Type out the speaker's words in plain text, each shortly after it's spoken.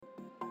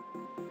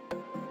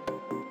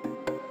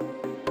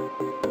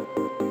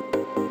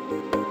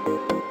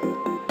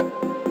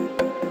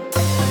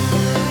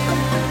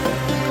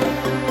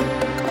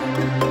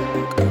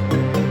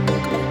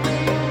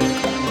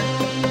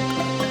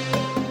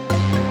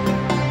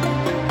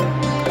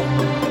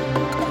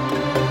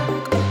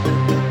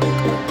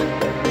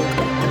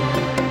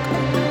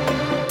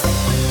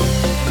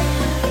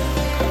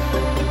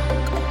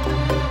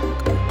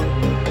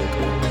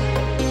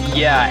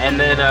Yeah, and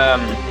then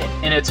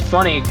and it's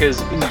funny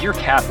because you're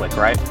Catholic,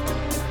 right?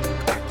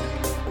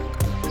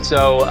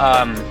 So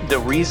the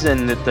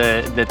reason that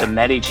the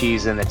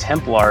Medicis and the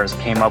Templars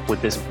came up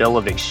with this bill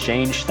of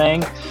exchange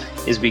thing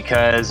is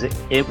because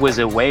it was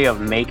a way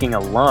of making a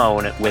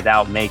loan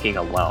without making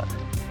a loan.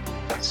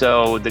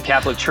 So the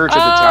Catholic Church at the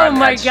time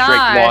had strict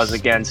laws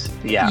against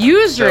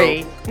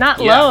usury, not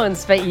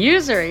loans, but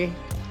usury.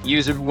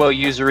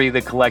 Usury,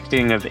 the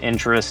collecting of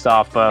interest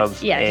off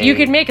of you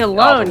could make a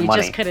loan, you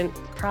just couldn't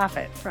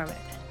profit from it.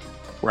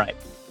 Right.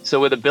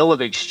 So with a bill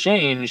of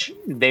exchange,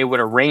 they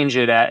would arrange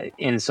it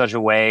in such a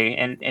way,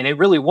 and it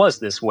really was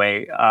this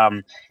way.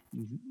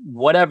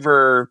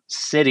 Whatever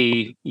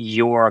city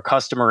your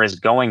customer is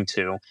going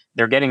to,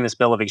 they're getting this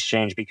bill of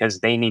exchange because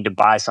they need to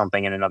buy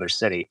something in another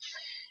city.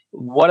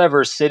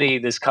 Whatever city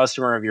this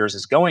customer of yours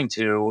is going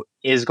to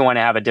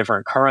have a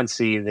different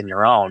currency than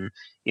your own.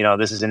 You know,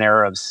 this is an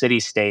era of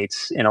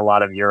city-states in a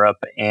lot of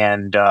Europe,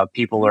 and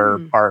people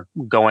are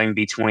going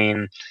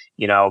between,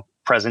 you know,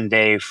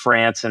 present-day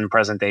France and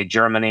present-day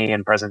Germany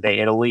and present-day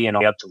Italy and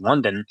all the way up to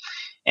London.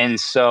 And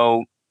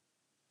so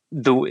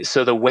the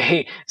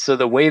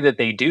way that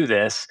they do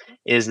this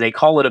is they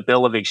call it a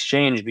bill of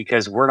exchange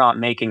because we're not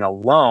making a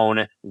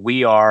loan,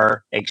 we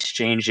are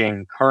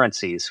exchanging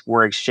currencies.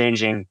 We're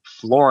exchanging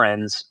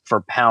florins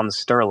for pounds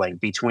sterling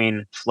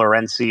between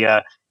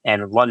Florencia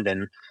and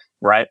London,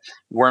 right?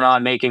 We're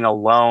not making a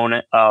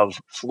loan of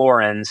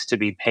florins to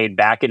be paid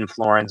back in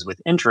florins with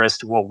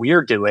interest. What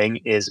we're doing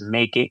is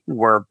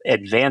we're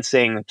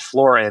advancing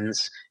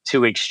florins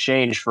to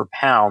exchange for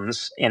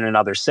pounds in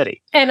another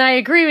city. And I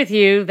agree with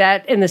you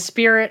that in the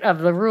spirit of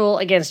the rule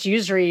against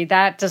usury,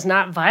 that does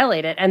not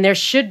violate it. And there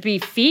should be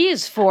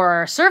fees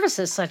for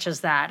services such as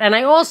that. And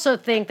I also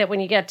think that when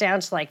you get down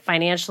to like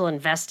financial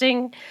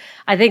investing,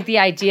 I think the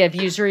idea of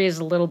usury is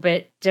a little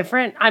bit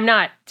different. I'm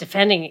not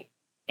defending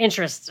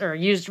interest or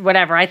used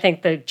whatever. I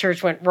think the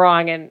church went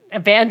wrong in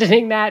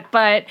abandoning that,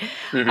 but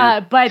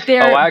I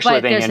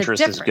actually think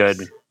interest is good.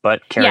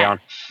 But carry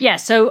on. Yeah.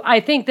 So I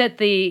think that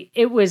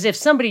if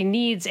somebody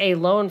needs a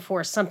loan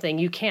for something,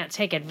 you can't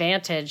take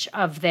advantage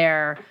of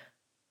their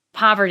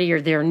poverty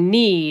or their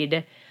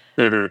need.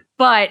 Mm-hmm.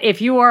 But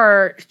if you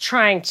are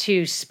trying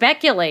to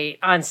speculate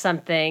on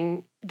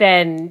something,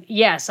 then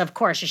yes, of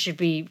course, you should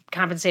be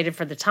compensated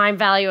for the time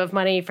value of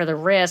money, for the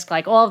risk,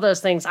 like all of those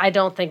things I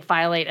don't think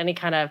violate any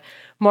kind of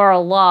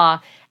moral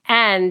law.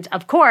 And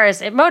of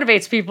course, it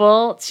motivates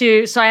people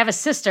so I have a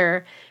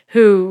sister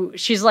who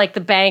she's like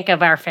the bank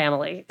of our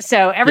family.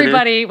 So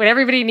everybody, when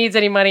everybody needs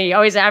any money,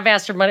 I've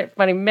asked her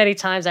money many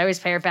times. I always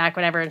pay her back,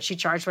 whatever. And she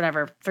charged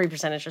whatever,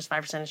 3% interest,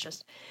 5%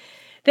 interest.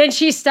 Then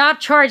she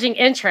stopped charging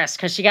interest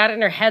because she got it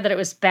in her head that it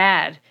was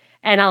bad.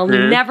 And I'll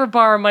never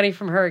borrow money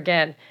from her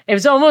again. It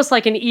was almost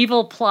like an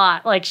evil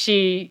plot. Like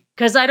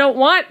because I don't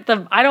want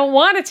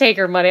to take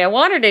her money. I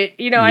wanted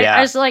it, I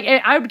was like,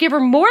 I would give her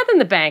more than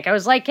the bank. I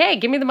was like, hey,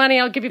 give me the money.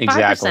 I'll give you 5%.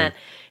 Exactly.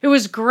 It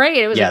was great.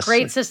 It was a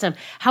great system.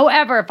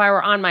 However, if I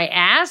were on my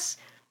ass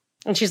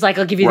and she's like,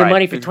 I'll give you the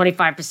money for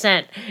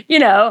 25%,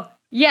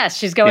 yes,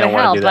 she's going to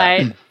hell.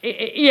 But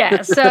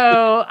yeah,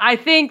 so I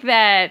think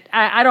that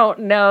I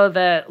don't know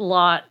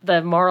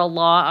the moral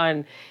law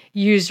on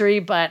usury,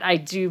 but I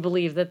do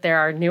believe that there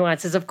are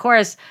nuances. Of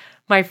course,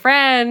 my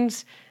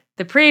friend,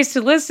 the priest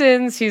who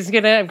listens, I'm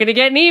gonna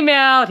get an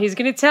email. He's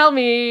gonna tell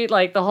me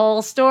like the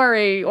whole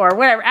story or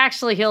whatever.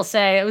 Actually, he'll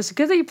say it was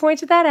good that you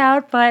pointed that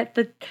out, but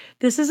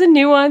this is a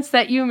nuance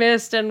that you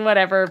missed and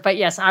whatever. But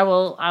yes, I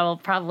will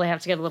probably have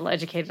to get a little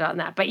educated on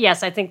that. But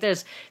yes, I think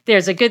there's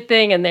a good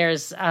thing and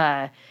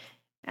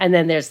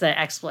then there's the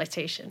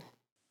exploitation.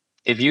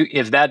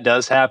 If that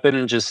does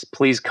happen, just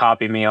please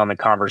copy me on the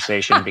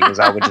conversation because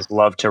I would just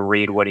love to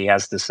read what he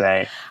has to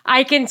say.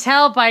 I can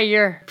tell by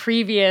your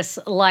previous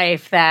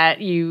life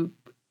that you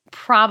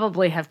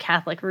probably have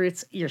Catholic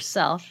roots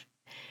yourself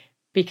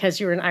because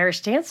you were an Irish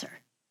dancer.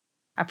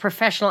 A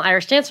professional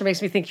Irish dancer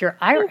makes me think you're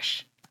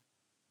Irish.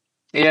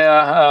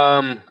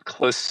 Yeah,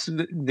 close.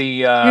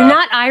 You're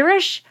not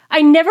Irish?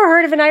 I never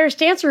heard of an Irish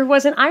dancer who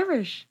wasn't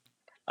Irish.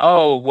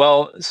 Oh,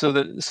 well,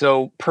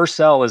 so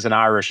Purcell is an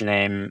Irish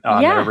name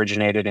that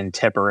originated in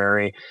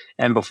Tipperary.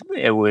 And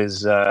it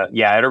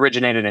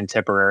originated in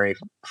Tipperary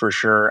for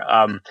sure.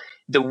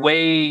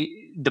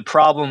 The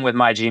problem with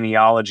my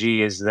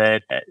genealogy is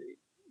that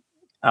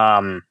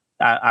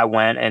I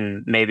went,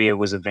 and maybe it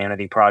was a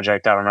vanity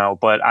project, I don't know,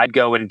 but I'd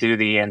go and do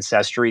the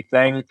ancestry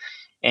thing.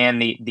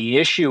 And the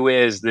issue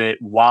is that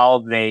while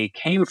they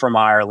came from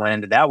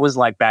Ireland, that was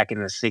like back in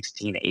the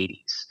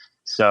 1680s.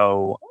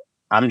 So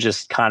I'm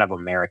just kind of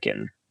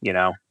American,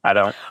 I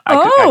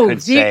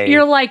could say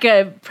you're like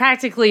a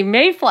practically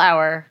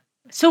Mayflower.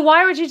 So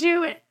why would you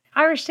do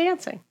Irish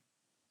dancing?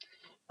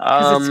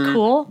 Because it's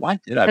cool. Why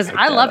did I? Because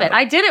I love it.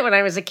 I did it when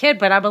I was a kid,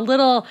 but I'm a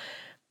little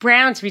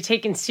Brown to be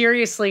taken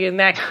seriously in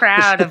that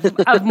crowd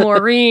of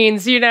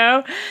Maureen's, you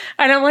know?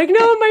 And I'm like,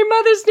 no, my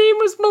mother's name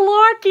was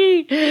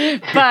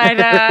Malarkey. But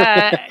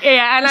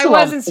yeah, and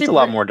It's a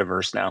lot more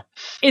diverse now.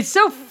 It's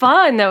so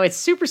fun, though. It's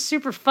super,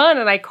 super fun.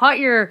 And I caught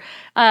your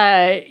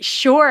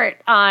short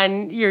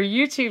on your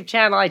YouTube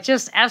channel. I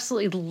just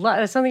absolutely love.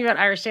 There's something about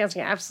Irish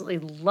dancing I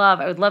absolutely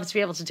love. I would love to be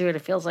able to do it.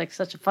 It feels like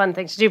such a fun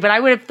thing to do. But I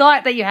would have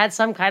thought that you had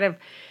some kind of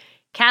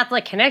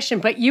Catholic connection.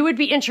 But you would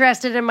be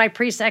interested in my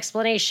priest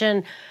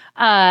explanation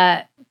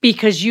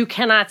because you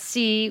cannot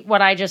see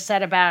what I just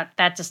said about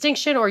that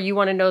distinction, or you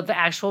want to know the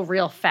actual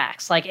real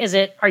facts. Like,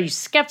 are you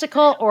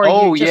skeptical, or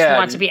you just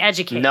want to be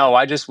educated? No,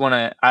 I just want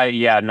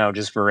to,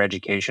 just for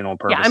educational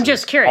purposes. Yeah, I'm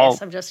just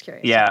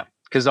curious. Yeah,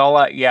 because all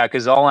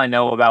I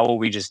know about what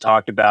we just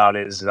talked about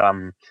is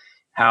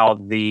how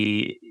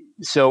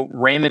so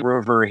Raymond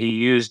Rover, he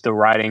used the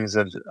writings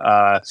of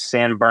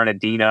San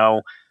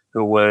Bernardino,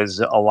 who was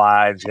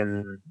alive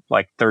in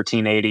like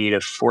 1380 to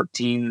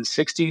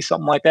 1460,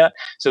 something like that.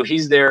 So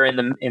he's there in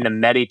the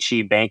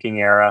Medici banking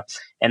era,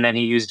 and then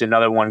he used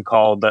another one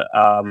called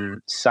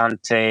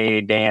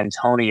Sante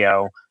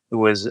d'Antonio, who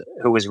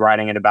was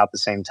writing at about the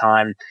same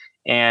time.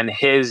 And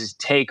his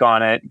take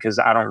on it, because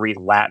I don't read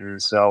Latin,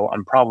 so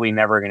I'm probably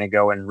never going to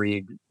go and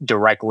read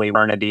directly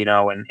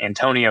Bernardino and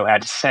Antonio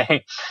had to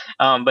say.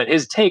 But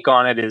his take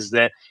on it is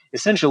that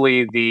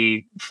essentially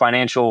the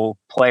financial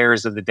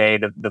players of the day,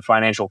 the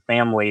financial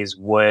families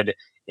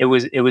it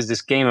was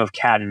this game of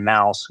cat and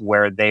mouse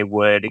where they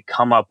would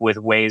come up with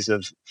ways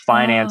of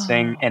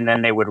financing and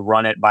then they would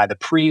run it by the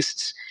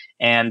priests.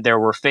 And there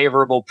were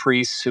favorable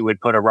priests who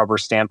would put a rubber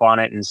stamp on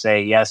it and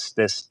say, yes,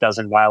 this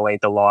doesn't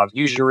violate the law of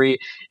usury.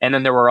 And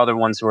then there were other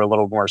ones who were a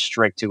little more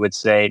strict who would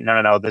say,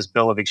 no, this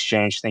bill of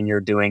exchange thing you're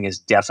doing is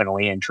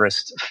definitely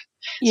interest.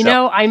 You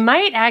know, I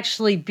might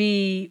actually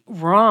be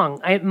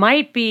wrong. It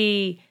might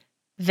be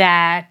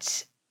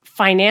that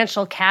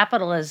financial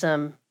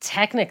capitalism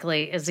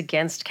technically is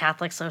against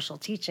Catholic social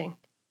teaching.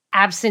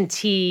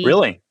 Absentee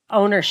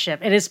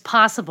ownership. It is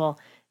possible.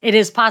 It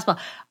is possible.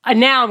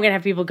 Now I'm going to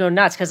have people go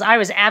nuts because I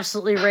was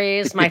absolutely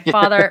raised. My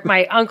father,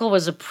 my uncle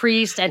was a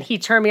priest, and he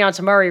turned me on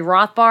to Murray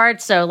Rothbard.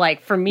 So,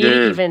 like, for me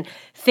to even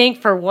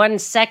think for 1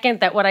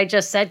 second that what I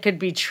just said could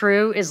be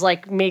true is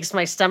like makes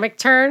my stomach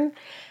turn.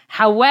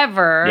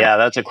 However, yeah,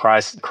 that's a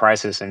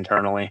crisis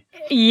internally.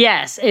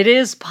 Yes, it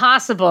is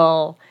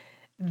possible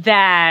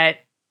that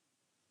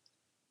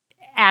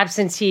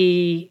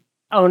absentee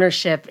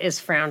ownership is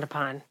frowned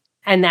upon.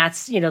 And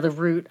that's, the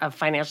root of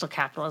financial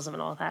capitalism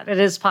and all that. It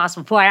is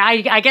possible. Boy,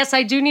 I guess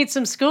I do need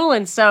some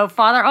schooling. So,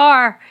 Father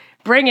R,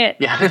 bring it.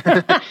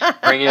 Yeah,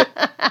 bring it.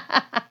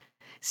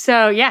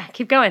 So, yeah,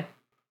 keep going.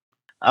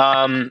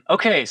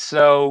 Okay,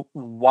 so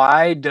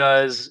why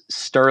does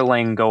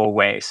sterling go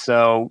away?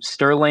 So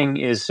sterling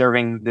is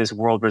serving this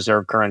world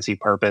reserve currency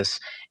purpose,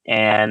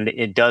 and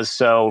it does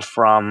so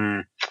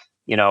from,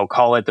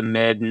 call it the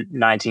mid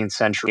 19th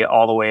century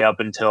all the way up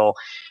until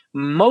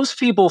most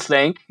people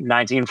think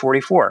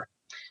 1944.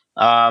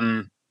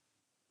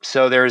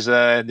 So there's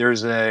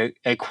a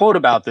quote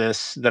about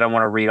this that I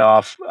want to read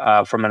off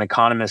from an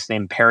economist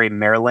named Perry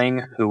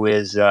Mehrling, who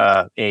is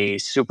a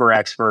super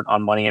expert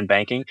on money and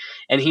banking,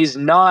 and he's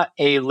not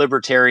a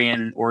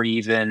libertarian or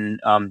even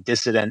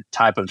dissident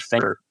type of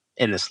thinker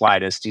in the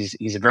slightest.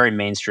 He's a very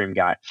mainstream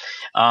guy,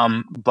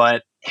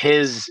 but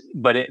his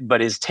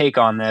take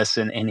on this,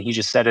 and he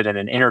just said it in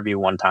an interview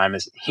one time,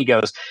 is he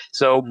goes,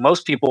 so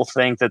most people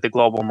think that the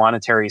global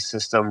monetary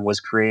system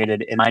was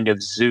created in the mind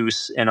of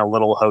Zeus in a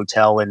little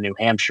hotel in New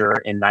Hampshire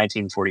in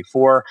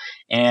 1944,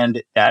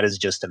 and that is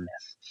just a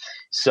myth.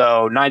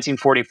 So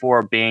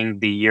 1944 being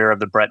the year of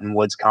the Bretton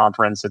Woods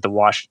Conference at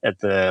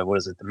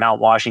the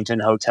Mount Washington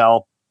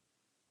Hotel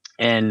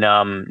in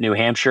New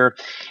Hampshire,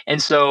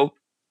 and so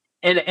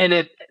and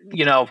it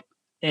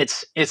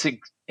it's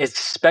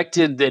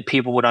expected that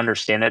people would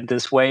understand it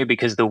this way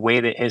because the way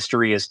that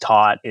history is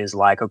taught is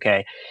like,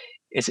 okay,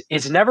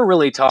 it's never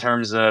really taught in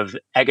terms of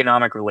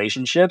economic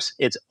relationships.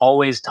 It's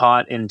always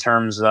taught in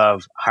terms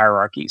of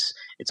hierarchies.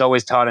 It's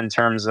always taught in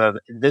terms of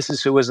this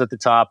is who was at the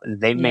top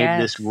and they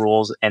made this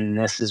rules and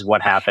this is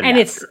what happened. And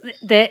after.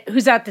 It's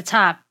who's at the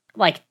top,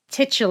 like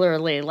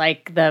titularly,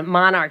 like the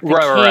monarch, the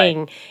king.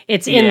 Right.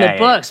 It's in the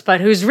books,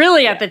 but who's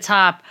really at the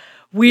top,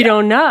 we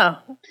don't know.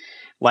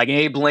 Like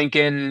Abe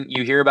Lincoln,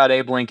 you hear about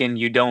Abe Lincoln,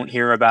 you don't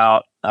hear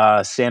about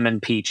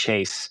Salmon P.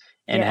 Chase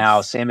and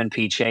how Salmon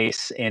P.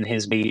 Chase and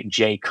his mate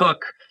Jay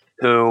Cook,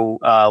 who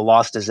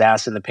lost his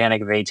ass in the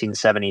Panic of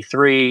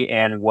 1873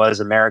 and was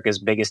America's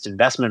biggest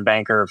investment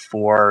banker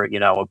for,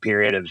 a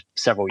period of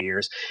several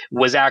years,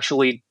 was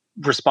actually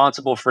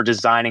responsible for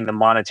designing the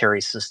monetary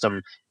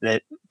system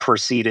that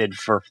proceeded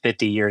for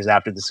 50 years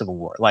after the Civil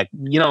War. Like,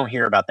 you don't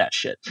hear about that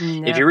shit.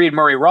 No. If you read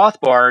Murray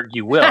Rothbard,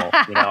 you will,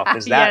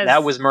 because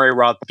that was Murray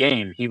Roth's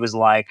game. He was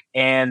like,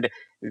 and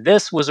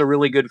this was a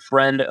really good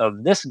friend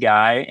of this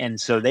guy, and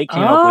so they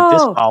came up with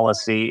this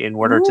policy in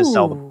order to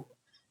sell them,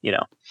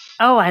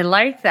 Oh, I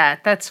like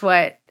that. That's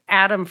what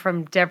Adam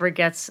from Deborah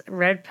Gets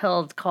Red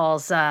Pilled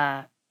calls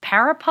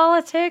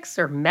parapolitics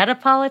or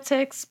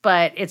metapolitics,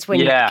 but it's when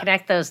you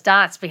connect those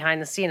dots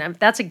behind the scene.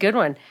 That's a good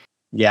one.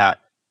 Yeah.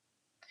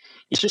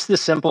 It's just the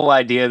simple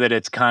idea that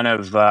it's kind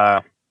of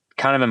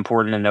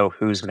important to know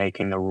who's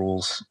making the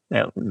rules.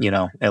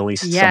 At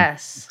least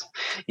yes.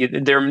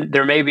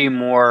 There may be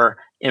more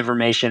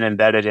information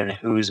embedded in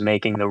who's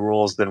making the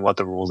rules than what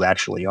the rules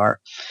actually are.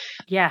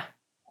 Yeah.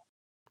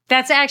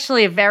 That's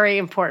actually a very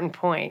important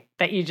point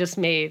that you just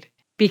made,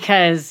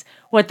 because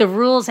what the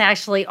rules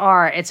actually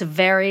are, it's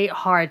very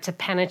hard to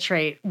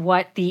penetrate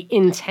what the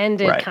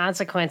intended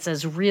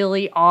consequences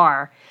really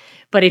are.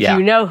 But if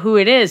you know who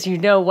it is, you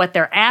know what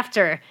they're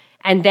after,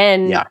 and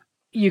then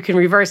you can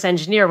reverse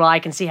engineer, well, I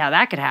can see how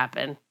that could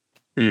happen.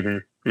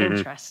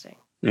 Interesting.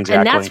 Exactly.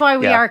 And that's why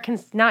we are,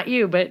 not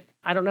you, but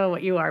I don't know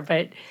what you are,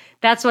 but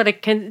that's what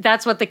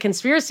the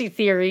conspiracy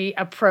theory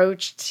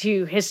approach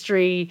to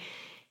history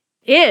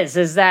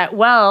is that,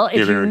 well,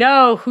 if you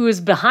know who's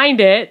behind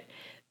it,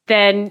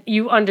 then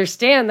you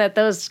understand that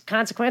those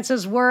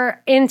consequences were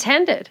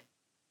intended.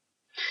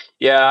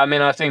 Yeah, I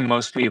mean, I think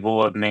most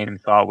people of main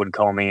thought would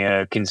call me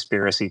a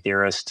conspiracy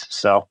theorist.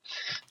 So,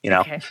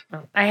 Okay.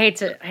 Well, I hate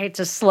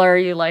to slur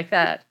you like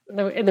that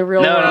in the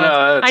real world.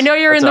 No, I know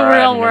you're in the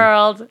real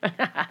world.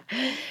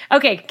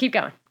 Okay, keep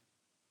going.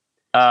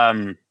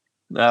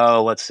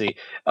 Let's see.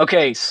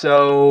 Okay,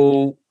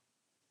 so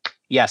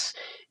yes,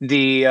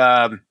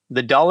 the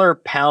dollar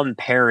pound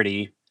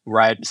parity,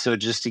 right? So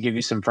just to give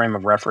you some frame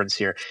of reference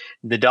here,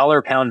 the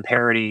dollar pound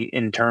parity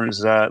in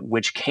terms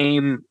which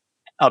came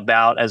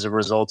about as a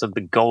result of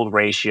the gold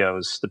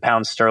ratios, the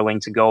pound sterling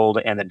to gold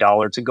and the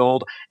dollar to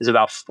gold, is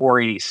about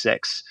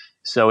 486.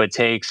 So it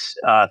takes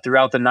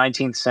throughout the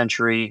 19th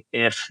century,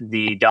 if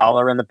the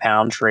dollar and the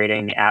pound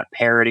trading at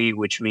parity,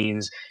 which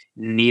means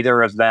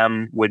neither of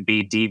them would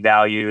be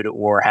devalued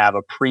or have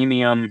a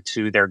premium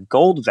to their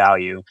gold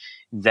value,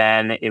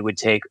 then it would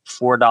take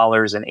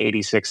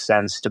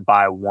 $4.86 to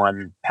buy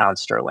 1 pound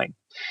sterling.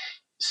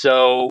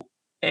 So,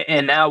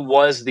 and that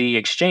was the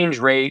exchange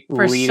rate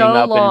for leading so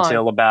up long.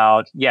 until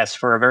about,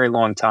 for a very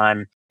long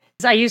time.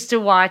 I used to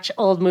watch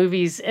old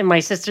movies in my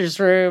sister's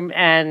room,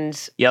 and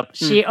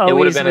she always it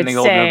would have been in the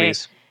old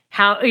movies.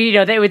 How,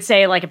 they would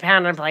say like a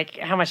pound. I'm like,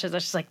 how much is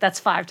that? She's like,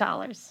 that's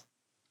 $5.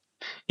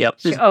 Yep.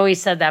 She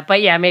always said that.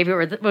 But yeah, maybe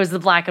it was the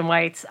black and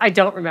whites. I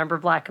don't remember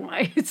black and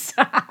whites.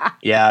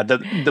 Yeah,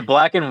 the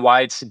black and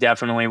whites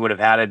definitely would have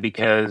had it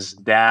because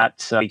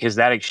that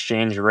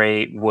exchange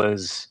rate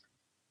was,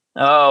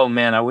 oh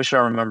man, I wish I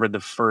remembered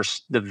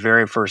the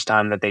very first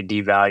time that they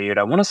devalued.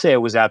 I want to say it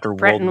was after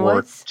World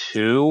War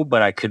II,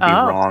 but I could be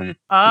wrong.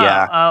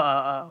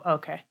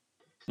 Okay.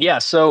 Yeah,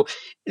 so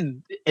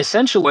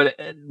essentially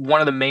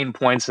one of the main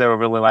points that I would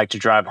really like to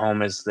drive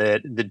home is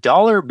that the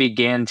dollar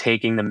began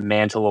taking the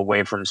mantle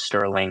away from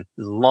sterling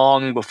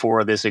long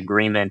before this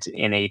agreement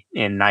in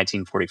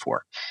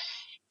 1944.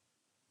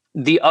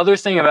 The other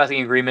thing about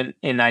the agreement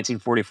in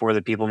 1944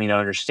 that people need to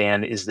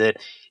understand is that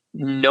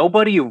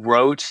nobody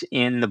wrote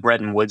in the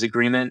Bretton Woods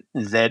Agreement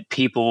that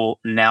people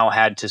now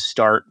had to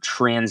start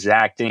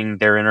transacting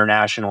their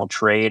international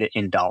trade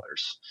in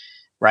dollars.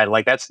 Right,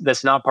 like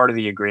that's not part of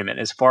the agreement.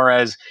 As far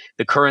as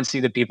the currency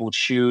that people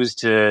choose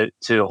to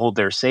hold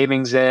their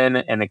savings in,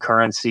 and the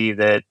currency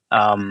that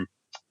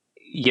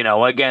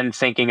again,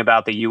 thinking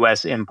about the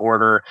U.S.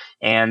 importer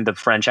and the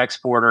French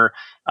exporter,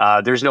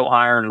 there's no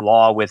iron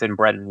law within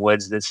Bretton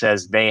Woods that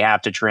says they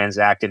have to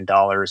transact in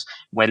dollars.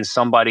 When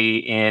somebody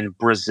in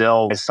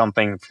Brazil buys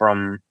something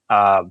from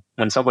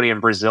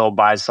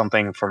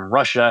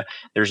Russia,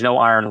 there's no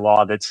iron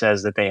law that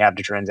says that they have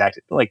to transact.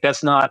 Like,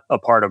 that's not a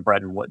part of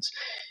Bretton Woods.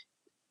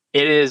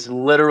 It is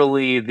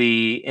literally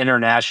the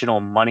international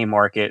money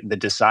market that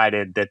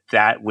decided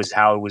that was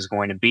how it was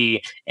going to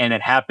be, and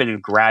it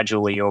happened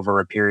gradually over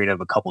a period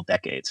of a couple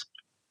decades.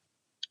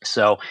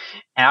 So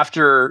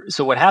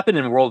what happened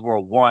in World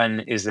War I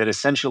is that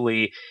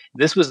essentially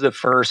this was the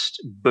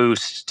first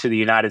boost to the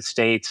United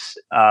States.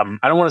 I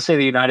don't want to say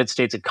the United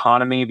States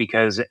economy,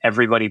 because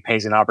everybody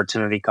pays an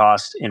opportunity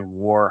cost in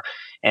war.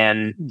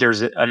 And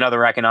there's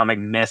another economic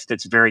myth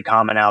that's very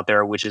common out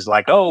there, which is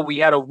like, oh, we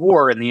had a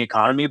war and the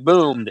economy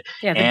boomed.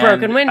 Yeah, the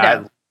broken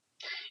window.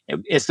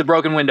 It's the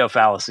broken window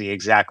fallacy,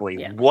 exactly.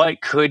 Yeah.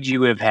 What could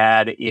you have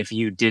had if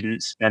you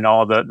didn't spend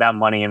all that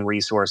money and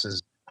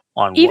resources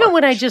on war? Even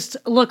when I just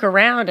look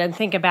around and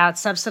think about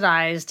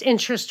subsidized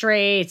interest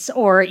rates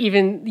or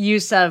even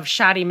use of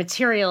shoddy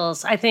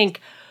materials, I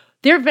think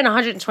there have been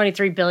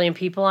 123 billion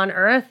people on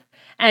Earth.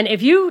 And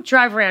if you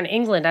drive around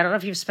England, I don't know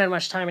if you've spent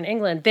much time in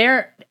England,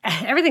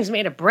 everything's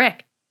made of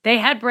brick. They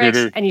had bricks,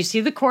 and you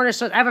see the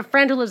cornerstones. I have a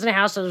friend who lives in a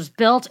house that was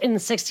built in the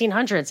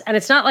 1600s, and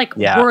it's not like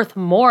worth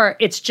more.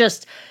 It's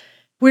just,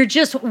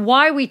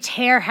 why we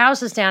tear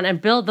houses down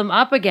and build them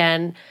up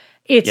again.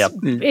 It's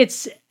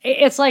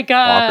like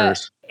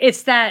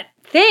it's that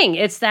thing.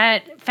 It's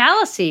that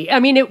fallacy. I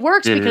mean, it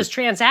works because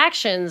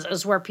transactions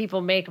is where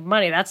people make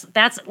money.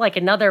 That's like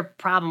another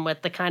problem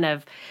with the kind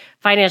of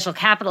financial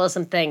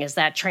capitalism thing, is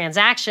that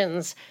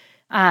transactions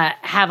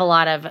have a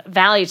lot of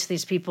value to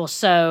these people.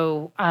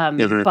 So,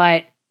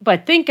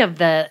 but think of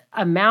the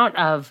amount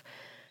of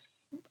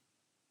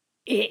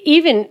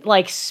even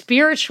like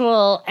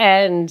spiritual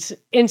and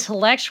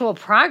intellectual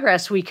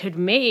progress we could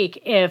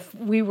make if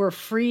we were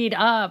freed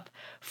up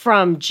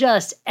from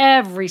just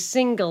every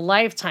single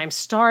lifetime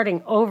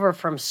starting over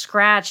from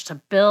scratch to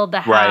build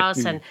the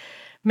house and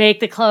make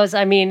the clothes.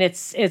 I mean,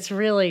 it's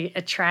really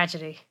a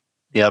tragedy.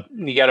 Yep.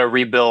 You got to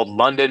rebuild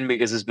London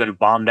because it's been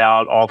bombed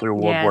out all through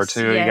World War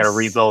II. You got to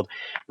rebuild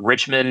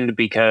Richmond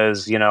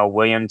because,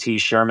 William T.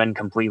 Sherman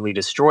completely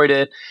destroyed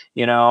it,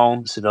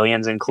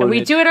 civilians included. And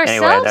we do it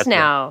ourselves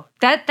now.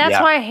 That's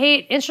why I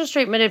hate interest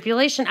rate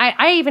manipulation.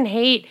 I even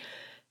hate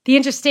the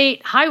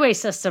interstate highway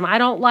system. I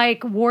don't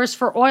like wars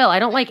for oil. I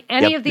don't like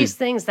any of these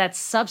things that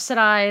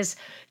subsidize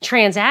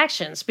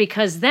transactions,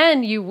 because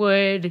then you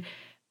would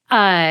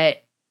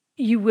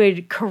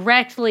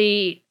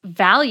correctly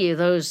value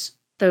those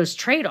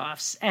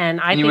trade-offs,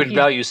 and you would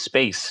value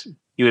space.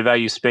 You would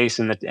value space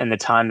and the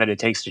time that it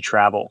takes to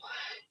travel.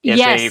 If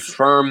a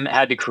firm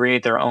had to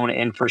create their own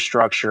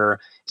infrastructure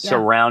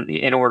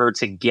in order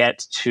to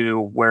get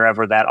to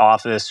wherever that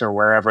office or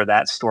wherever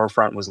that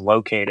storefront was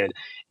located,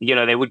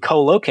 they would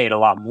co-locate a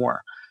lot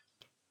more.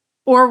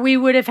 Or we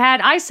would have had,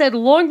 I said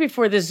long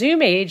before the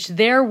Zoom age,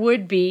 there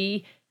would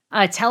be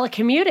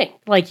telecommuting.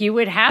 Like you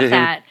would have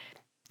that,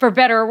 for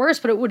better or worse,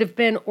 but it would have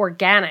been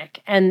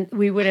organic, and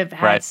we would have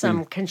had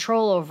some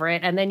control over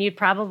it. And then you'd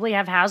probably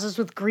have houses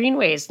with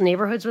greenways,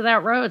 neighborhoods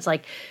without roads.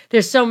 Like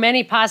there's so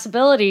many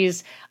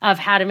possibilities of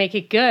how to make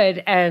it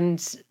good.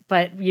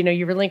 But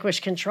you relinquish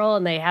control,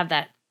 and they have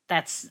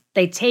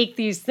they take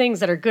these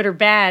things that are good or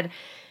bad,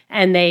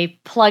 and they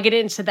plug it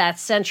into that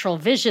central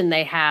vision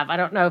they have. I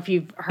don't know if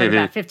you've heard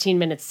about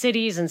 15-minute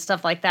cities and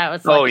stuff like that.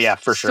 It's like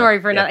for story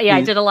sure. for another.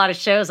 I did a lot of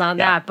shows on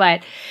that.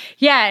 But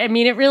I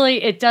mean,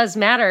 it does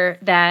matter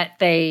that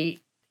they,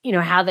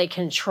 how they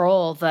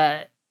control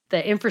the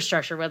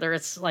infrastructure, whether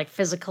it's like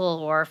physical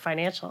or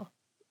financial.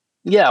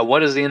 Yeah,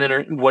 what is the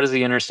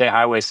interstate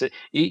highway?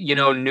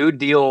 New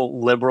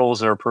Deal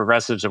liberals or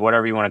progressives or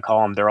whatever you want to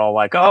call them, they're all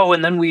like, oh,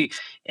 and then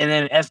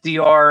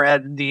FDR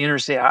had the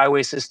interstate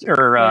highway system,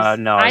 or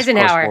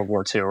Eisenhower. World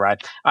War II,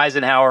 right?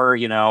 Eisenhower,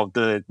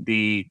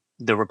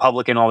 the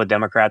Republican all the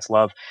Democrats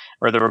love,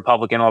 or the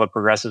Republican all the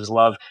progressives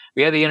love.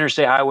 We had the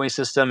interstate highway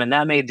system, and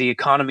that made the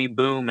economy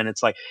boom. And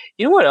it's like,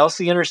 you know what else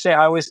the interstate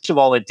highway system?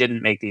 Well, it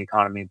didn't make the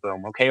economy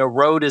boom. Okay, a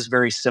road is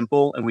very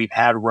simple, and we've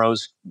had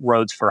roads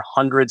for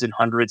hundreds and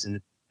hundreds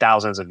and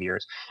thousands of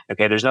years.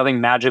 Okay, there's nothing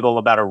magical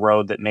about a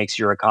road that makes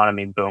your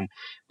economy boom.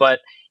 But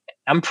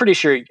I'm pretty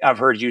sure I've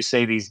heard you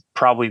say these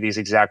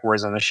exact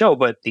words on the show,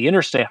 but the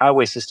interstate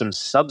highway system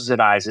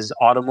subsidizes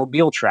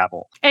automobile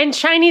travel and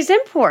Chinese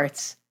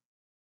imports.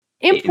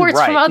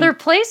 From other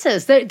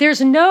places.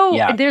 There's no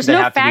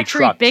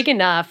factory big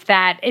enough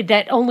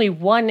that only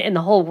one in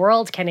the whole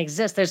world can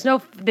exist. There's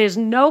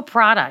no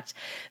product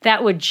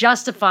that would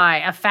justify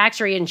a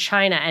factory in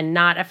China and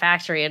not a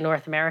factory in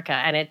North America.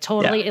 And it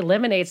totally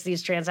eliminates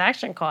these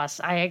transaction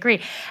costs. I agree.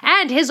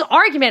 And his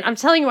argument, I'm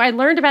telling you, I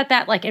learned about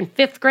that like in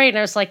 5th grade, and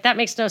I was like, that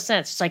makes no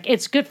sense. It's like,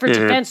 it's good for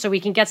defense so we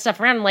can get stuff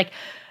around. I'm like,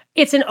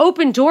 it's an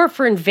open door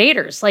for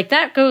invaders. Like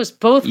that goes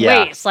both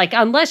ways. Like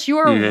unless you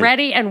are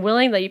ready and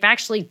willing, that you've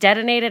actually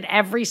detonated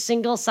every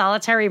single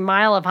solitary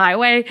mile of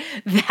highway,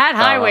 that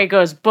highway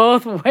goes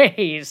both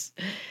ways.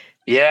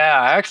 Yeah,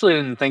 I actually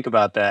didn't think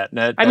about that.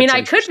 I mean,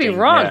 I could be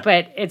wrong,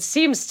 but it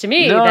seems to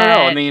me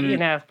that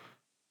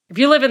if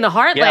you live in the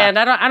heartland,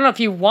 I don't know if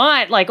you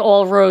want like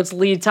all roads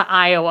lead to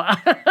Iowa.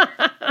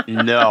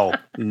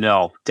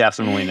 No,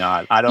 definitely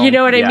not. I don't. You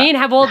know what I mean?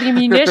 Have all the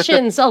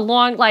munitions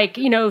along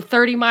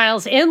 30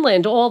 miles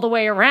inland all the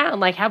way around.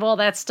 Like have all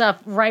that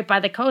stuff right by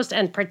the coast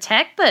and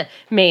protect the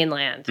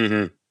mainland,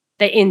 the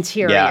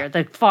interior,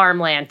 the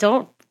farmland.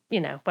 Don't,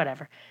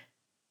 whatever.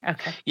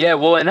 Okay. Yeah,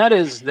 well, and that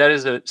is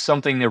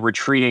something that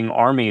retreating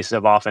armies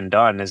have often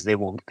done, is they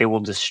will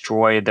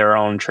destroy their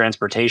own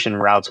transportation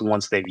routes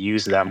once they've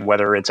used them,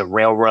 whether it's a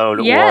railroad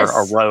or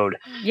a road.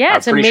 Yeah,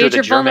 it's a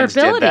major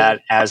vulnerability. Did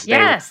that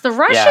the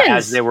Russians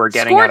as they were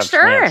getting out of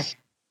France. Earth.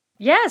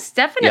 Yes,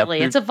 definitely,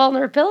 it's a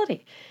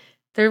vulnerability.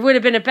 There would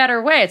have been a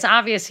better way. It's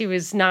obvious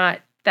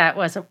that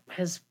wasn't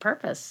his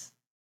purpose.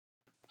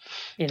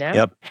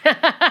 Yep.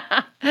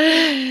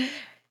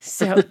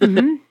 So.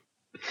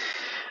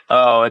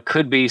 Oh, it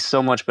could be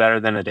so much better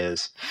than it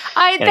is.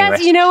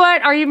 That's, you know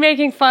what? Are you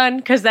making fun?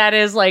 Because that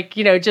is like,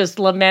 just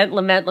lament.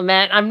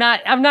 I'm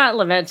not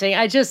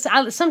lamenting.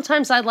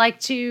 Sometimes I like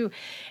to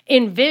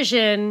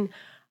envision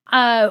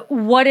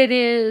what it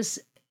is.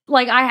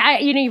 Like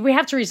we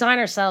have to resign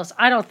ourselves.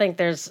 I don't think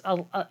there's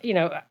I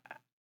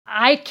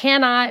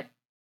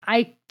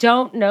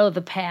don't know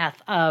the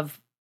path of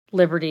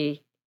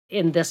liberty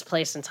in this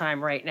place and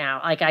time right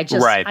now. Like I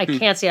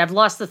can't see it. I've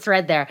lost the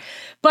thread there.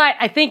 But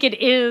I think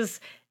it is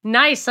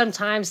nice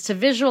sometimes to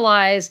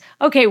visualize,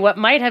 okay, what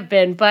might have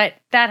been, but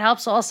that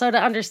helps also to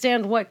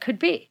understand what could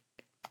be.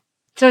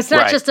 So it's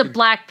not just a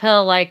black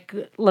pill, like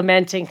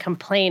lamenting,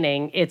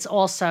 complaining. It's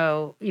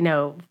also,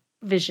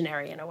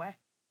 visionary in a way.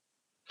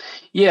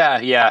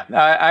 Yeah,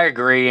 I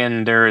agree.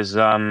 And there's,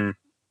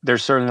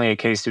 there's certainly a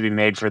case to be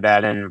made for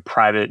that in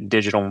private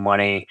digital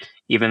money,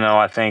 even though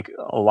I think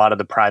a lot of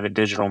the private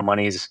digital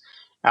monies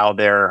out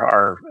there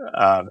are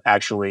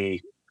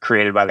actually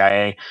created by the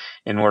IA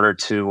in order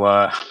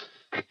to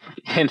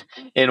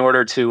in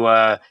order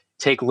to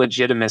take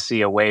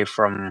legitimacy away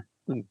from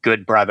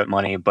good private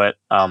money. But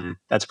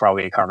that's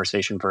probably a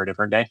conversation for a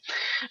different day.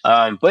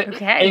 But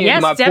Okay. anyway,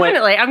 Yes, my point.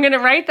 definitely. I'm going to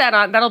write that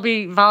on. That'll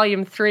be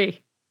volume 3.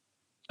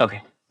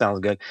 Okay, sounds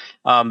good.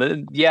 But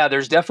yeah,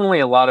 there's definitely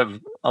a lot of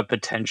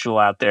potential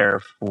out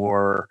there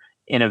for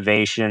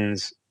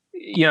innovations,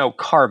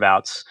 carve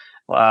outs,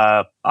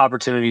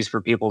 opportunities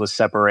for people to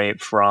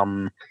separate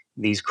from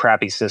these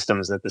crappy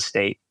systems that the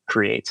state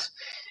creates.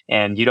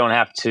 And you don't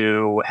have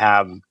to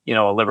have,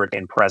 a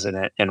libertarian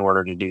president in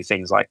order to do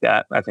things like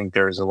that. I think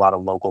there's a lot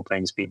of local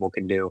things people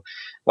can do,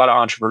 a lot of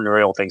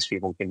entrepreneurial things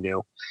people can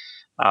do.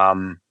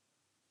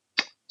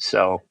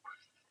 So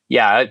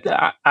yeah,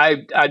 I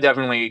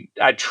definitely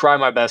I try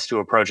my best to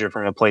approach it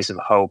from a place of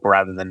hope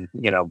rather than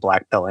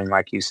blackpilling,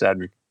 like you said,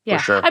 for Yeah.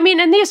 sure. I mean,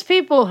 and these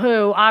people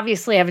who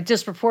obviously have a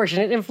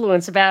disproportionate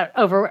influence about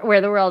over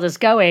where the world is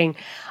going,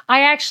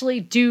 I actually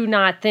do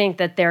not think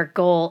that their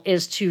goal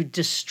is to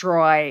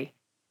destroy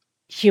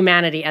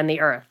humanity and the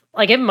earth.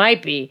 Like, it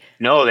might be.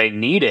 No, they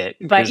need it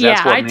But because yeah,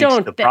 that's what I makes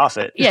don't. the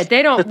profit. Yeah,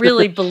 they don't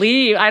really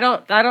believe. I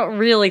don't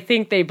really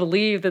think they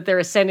believe that they're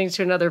ascending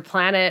to another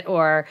planet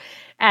or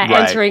Right.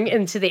 entering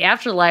into the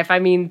afterlife. I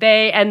mean,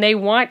 they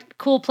want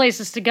cool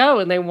places to go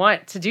and they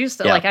want to do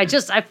stuff. Yeah. Like,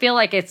 I feel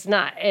like it's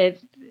not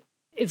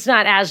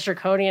as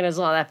draconian as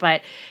all that.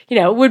 But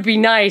it would be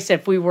nice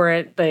if we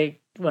weren't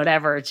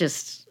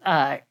just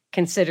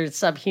considered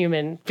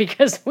subhuman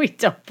because we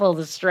don't pull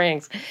the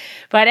strings.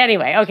 But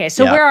anyway, okay.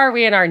 So Yeah. where are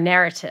we in our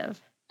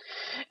narrative?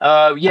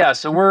 Yeah,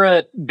 so we're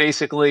at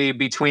basically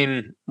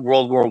between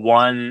World War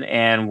I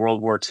and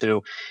World War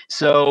II.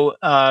 So,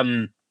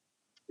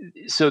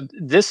 so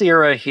this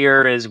era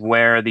here is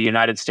where the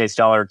United States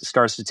dollar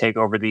starts to take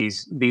over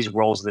these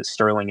roles that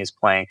sterling is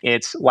playing.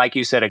 It's, like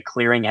you said, a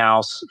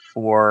clearinghouse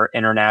for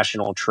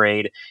international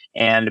trade,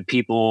 and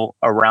people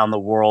around the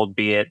world,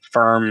 be it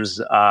firms,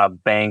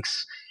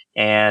 banks,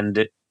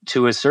 and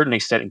to a certain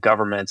extent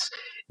governments.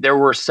 There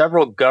were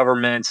several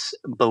governments,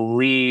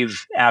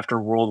 believe, after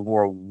World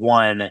War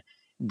I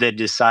that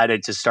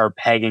decided to start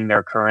pegging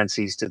their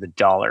currencies to the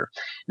dollar.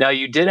 Now,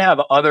 you did have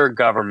other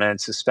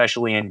governments,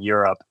 especially in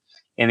Europe.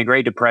 In the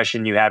Great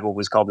Depression, you had what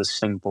was called the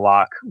swing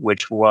bloc,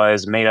 which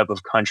was made up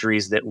of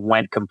countries that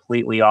went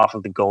completely off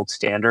of the gold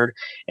standard.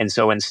 And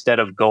so instead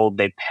of gold,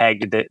 they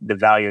pegged the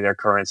value of their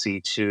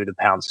currency to the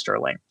pound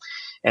sterling.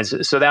 And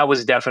so that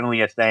was definitely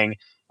a thing.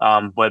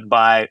 But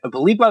I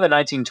believe by the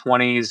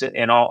 1920s,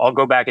 and I'll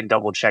go back and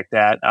double check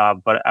that,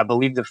 but I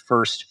believe the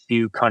first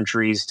few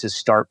countries to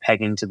start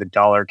pegging to the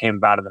dollar came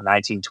about in the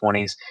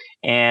 1920s.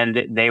 And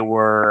it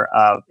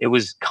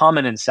was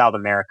common in South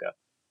America.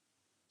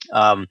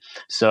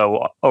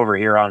 So over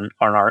here on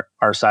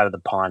our side of the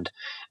pond,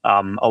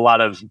 a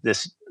lot of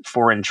this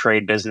foreign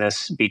trade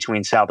business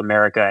between South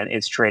America and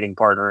its trading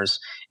partners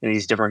in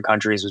these different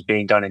countries was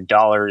being done in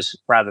dollars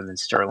rather than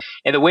sterling.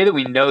 And the way that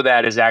we know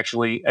that is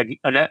actually,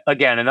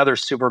 again, another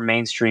super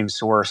mainstream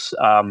source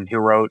who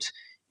wrote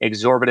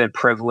Exorbitant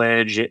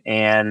Privilege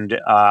and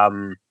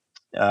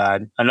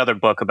another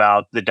book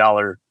about the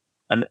dollar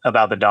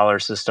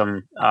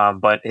system.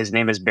 But his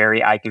name is Barry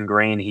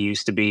Eichengreen. He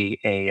used to be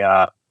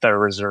a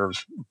Federal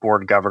Reserve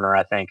Board governor,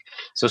 I think.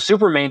 So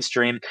super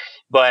mainstream.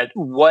 But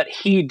what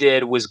he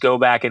did was go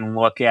back and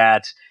look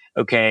at,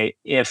 okay,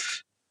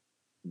 if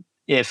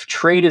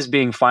trade is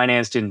being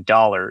financed in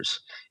dollars,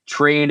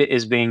 trade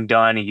is being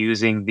done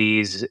using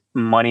these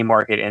money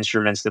market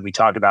instruments that we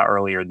talked about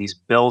earlier, these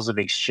bills of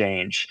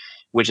exchange,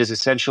 which is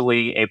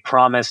essentially a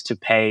promise to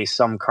pay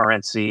some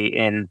currency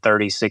in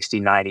 30, 60,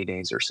 90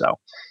 days or so.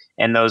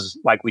 And those,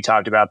 like we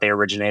talked about, they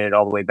originated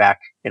all the way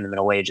back in the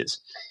Middle Ages.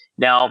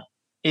 Now,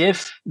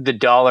 if the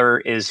dollar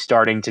is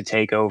starting to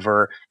take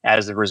over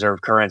as the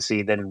reserve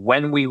currency, then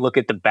when we look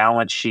at the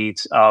balance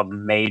sheets of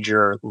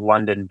major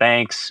London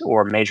banks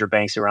or major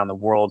banks around the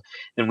world,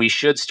 then we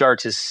should start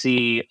to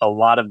see a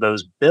lot of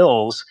those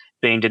bills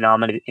being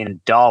denominated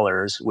in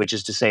dollars, which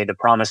is to say the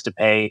promise to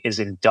pay is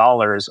in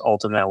dollars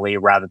ultimately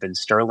rather than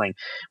sterling.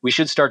 We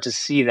should start to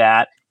see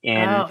that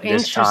in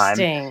this time.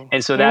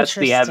 And so that's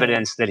the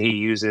evidence that he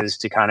uses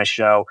to kind of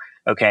show,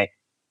 okay,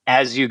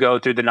 as you go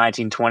through the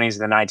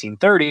 1920s and the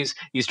 1930s,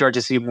 you start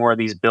to see more of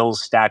these bills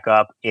stack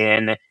up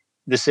in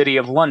the city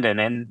of London.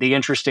 And the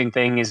interesting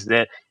thing is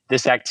that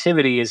this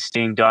activity is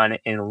being done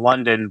in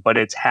London, but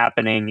it's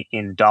happening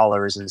in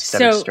dollars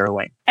instead of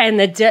sterling.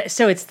 And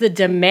so it's the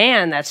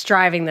demand that's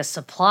driving the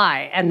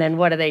supply. And then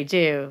what do they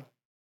do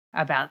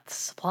about the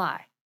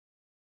supply?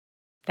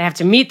 They have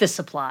to meet the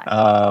supply.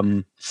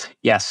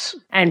 Yes.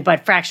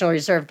 But fractional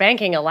reserve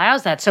banking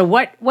allows that. So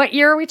what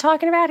year are we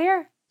talking about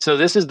here? So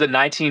this is the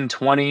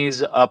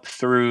 1920s up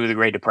through the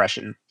Great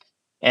Depression.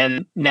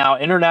 And now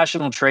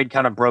international trade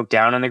kind of broke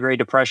down in the Great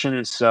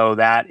Depression, so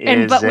that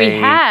is But we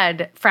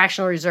had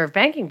fractional reserve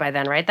banking by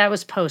then, right? That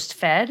was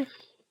post-Fed?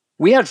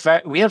 We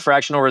had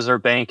fractional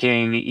reserve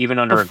banking even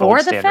under a Before gold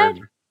the standard.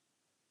 Fed?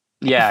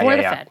 Yeah, Before yeah,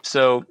 the yeah. Fed.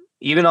 So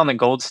even on the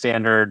gold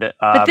standard,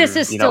 But this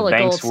is you know, still a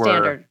gold banks were.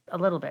 standard a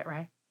little bit,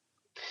 right?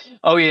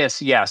 Oh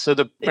yes, yeah. So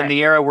in Right.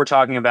 the era we're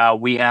talking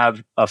about, we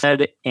have a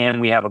Fed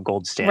and we have a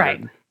gold Right.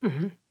 standard.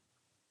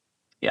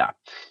 Yeah.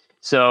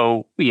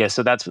 So yeah,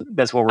 so that's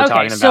what we're Okay.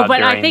 talking So, about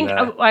but I during think the.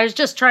 I was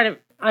just trying to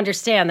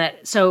understand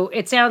that. So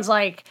it sounds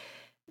like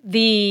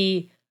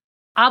the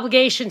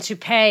obligation to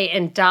pay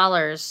in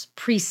dollars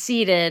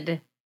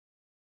preceded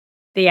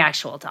the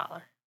actual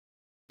dollar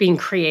being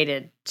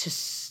created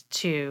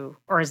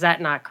or is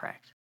that not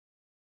correct?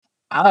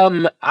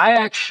 I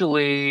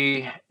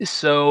actually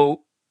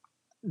so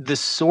the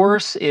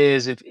source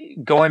is if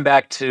going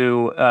back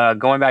to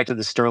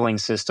the sterling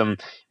system.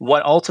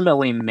 What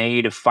ultimately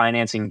made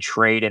financing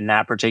trade in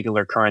that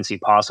particular currency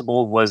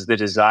possible was the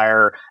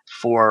desire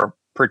for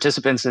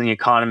participants in the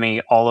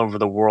economy all over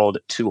the world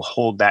to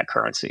hold that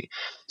currency.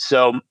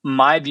 So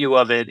my view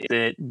of it is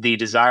that the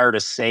desire to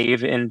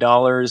save in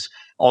dollars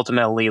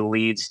ultimately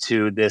leads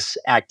to this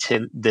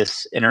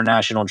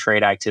international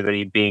trade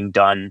activity being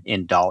done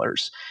in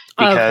dollars,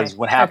 Okay. because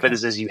what Okay.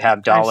 happens is you have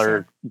I understand.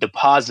 dollar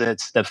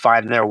deposits that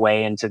find their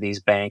way into these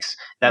banks.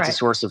 That's a Right.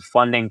 source of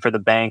funding for the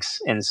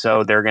banks, and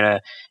so they're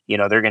gonna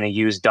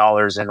use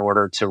dollars in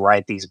order to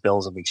write these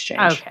bills of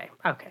exchange. Okay.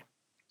 Okay.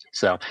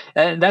 So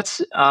and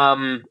that's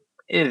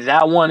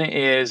that one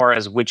is as far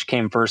as which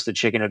came first, the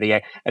chicken or the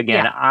egg.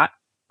 Again, Yeah.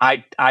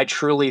 I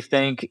truly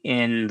think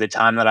in the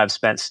time that I've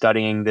spent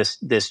studying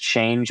this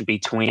change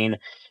between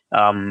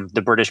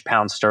the British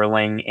pound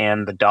sterling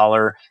and the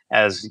dollar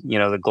as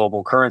the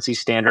global currency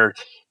standard,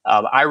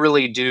 I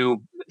really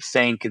do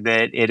think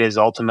that it is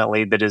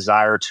ultimately the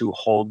desire to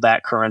hold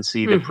that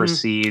currency that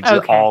precedes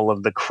Okay. all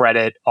of the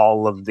credit,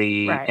 all of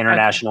the Right. Okay.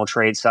 international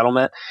trade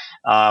settlement.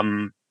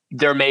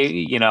 There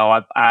may,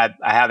 I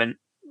haven't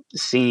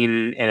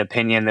seen an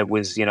opinion that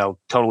was,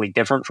 totally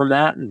different from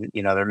that. And,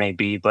 there may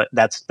be, but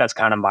that's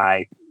kind of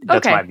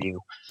that's my Okay.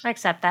 view. I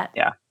accept that.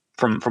 Yeah.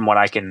 From what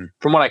I can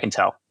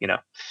tell.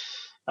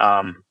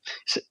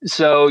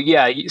 So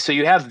yeah, so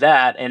you have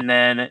that, and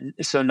then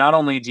so not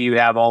only do you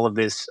have all of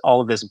this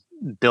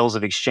bills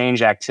of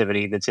exchange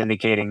activity that's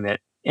indicating that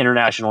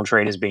international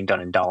trade is being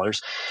done in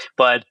dollars,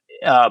 but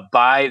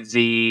by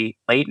the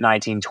late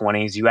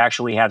 1920s, you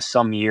actually have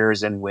some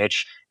years in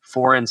which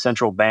foreign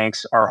central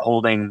banks are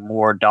holding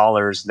more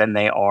dollars than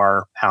they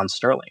are pound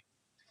sterling.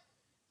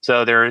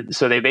 So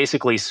they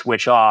basically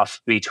switch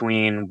off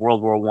between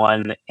World War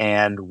One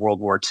and World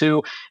War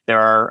Two. There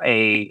are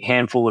a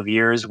handful of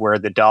years where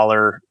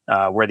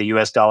where the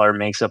U.S. dollar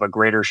makes up a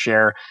greater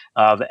share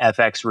of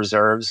FX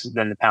reserves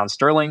than the pound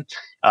sterling.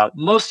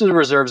 Most of the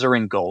reserves are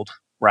in gold,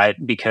 right?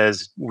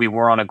 Because we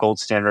were on a gold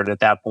standard at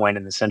that point,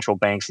 and the central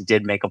banks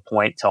did make a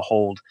point to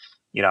hold.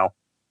 You know,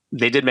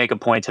 they did make a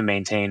point to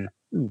maintain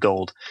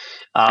gold.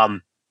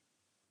 Um,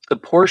 the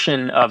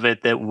portion of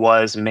it that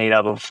was made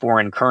up of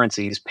foreign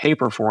currencies,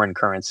 paper foreign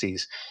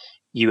currencies,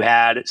 you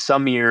had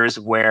some years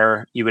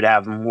where you would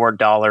have more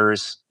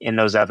dollars in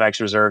those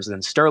FX reserves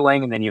than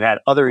sterling, and then you had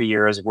other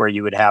years where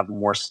you would have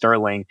more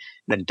sterling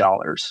than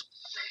dollars.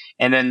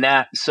 And then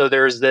so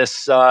there's this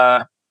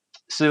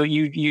so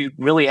you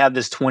really have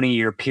this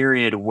 20-year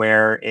period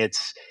where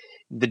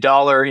the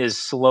dollar is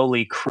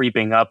slowly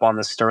creeping up on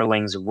the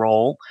sterling's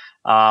role.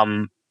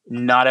 Um,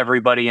 Not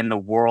everybody in the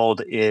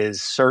world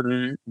is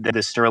certain that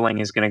the sterling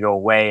is going to go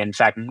away. In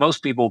fact,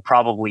 most people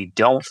probably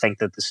don't think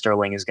that the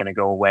sterling is going to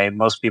go away.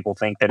 Most people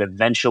think that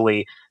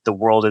eventually the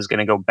world is going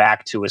to go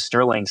back to a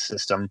sterling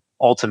system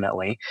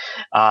ultimately.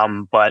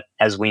 But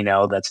as we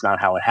know, that's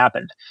not how it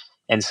happened.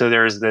 And so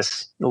there's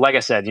this, like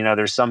I said,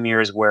 there's some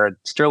years where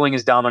sterling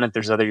is dominant.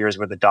 There's other years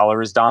where the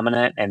dollar is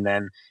dominant, and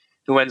then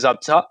who ends up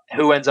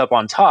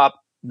on top?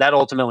 That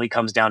ultimately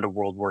comes down to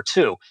World War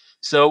II.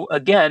 So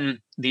again,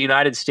 the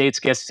United States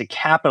gets to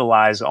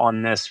capitalize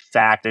on this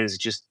fact as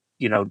just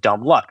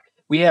dumb luck.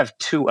 We have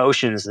two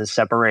oceans that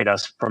separate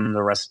us from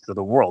the rest of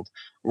the world.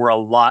 We're a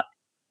lot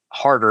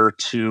harder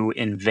to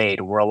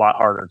invade. We're a lot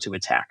harder to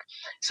attack.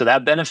 So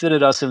that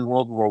benefited us in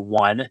World War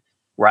One,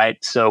 right?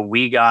 So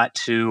we got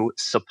to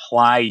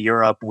supply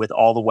Europe with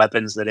all the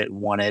weapons that it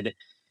wanted.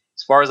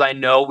 As far as I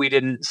know, we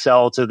didn't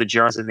sell to the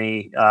Germans and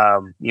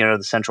the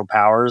Central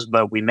Powers,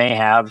 but we may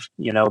have,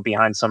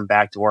 behind some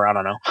back door. I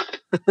don't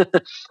know.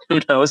 Who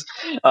knows?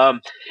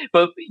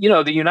 But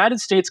the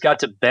United States got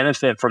to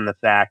benefit from the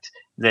fact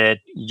that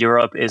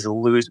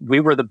we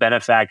were the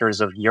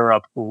benefactors of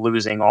Europe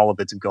losing all of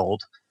its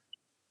gold,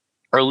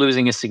 or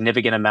losing a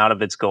significant amount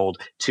of its gold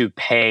to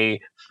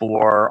pay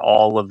for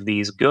all of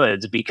these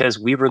goods, because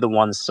we were the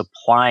ones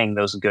supplying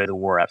those goods to the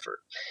war effort.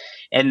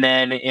 And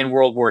then in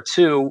World War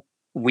II,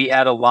 we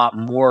had a lot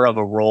more of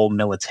a role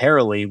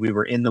militarily. We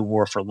were in the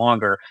war for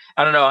longer.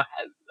 I don't know.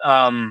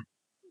 Um,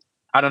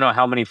 I don't know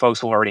how many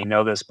folks will already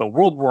know this, but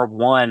World War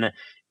One,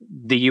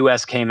 the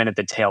U.S. came in at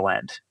the tail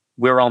end.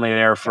 We were only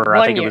there Yeah, for, I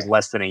one think it was year.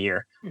 less than a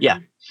year. Yeah.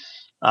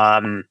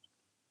 Um,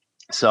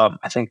 so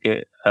I think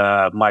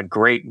my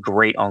great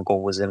great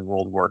uncle was in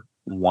World War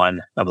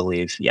 2001, I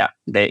believe. Yeah,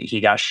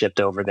 he got shipped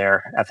over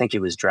there. I think he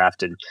was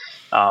drafted,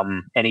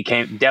 and he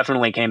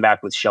definitely came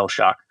back with shell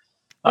shock.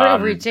 What a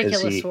Because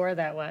ridiculous war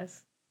that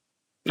was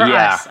for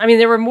yeah, us. I mean,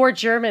 there were more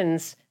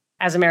Germans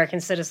as American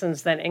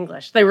citizens than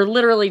English. They were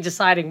literally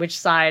deciding which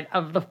side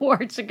of the war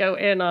to go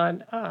in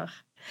on. Ugh.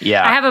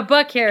 yeah, I have a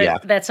book here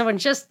that someone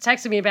just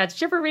texted me about.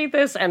 Did you ever read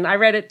this? And I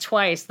read it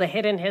twice. The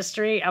Hidden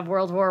History of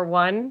World War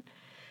I.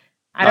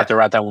 I have to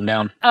write that one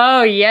down.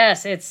 Oh,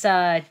 yes. It's,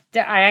 I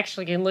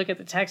actually can look at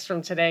the text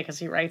from today because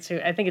he writes who,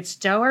 I think it's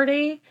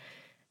Doherty.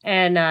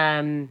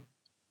 And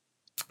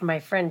my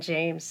friend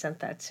James sent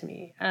that to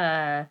me.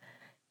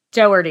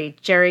 Doherty,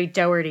 Jerry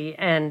Doherty.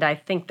 And I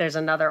think there's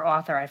another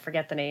author. I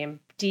forget the name.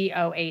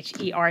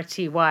 Doherty.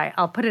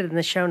 I'll put it in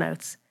the show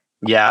notes.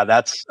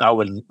 Yeah, I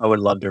would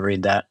love to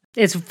read that.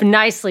 It's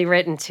nicely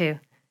written too.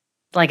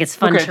 Like it's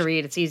fun to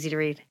read. It's easy to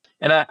read.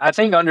 And I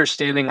think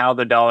understanding how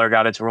the dollar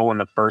got its role in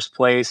the first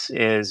place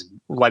is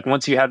like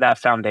once you have that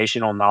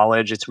foundational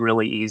knowledge, it's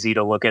really easy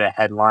to look at a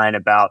headline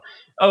about,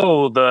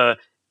 oh, the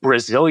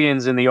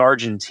Brazilians and the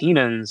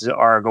Argentinians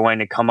are going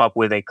to come up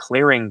with a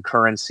clearing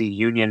currency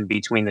union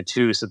between the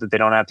two so that they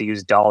don't have to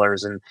use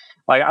dollars. And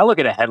like I look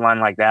at a headline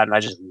like that and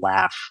I just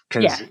laugh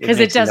because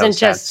it doesn't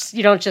just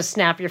you don't just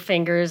snap your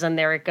fingers and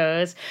there it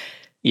goes.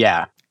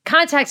 Yeah.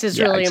 Context is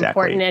really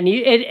important, and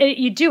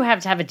you do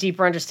have to have a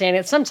deeper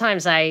understanding.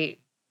 Sometimes I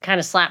kind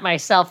of slap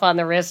myself on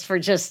the wrist for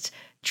just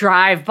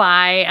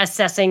drive-by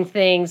assessing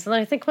things, and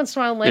I think once in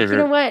a while, I'm like, you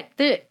know what,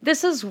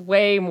 this is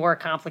way more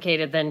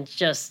complicated than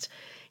just.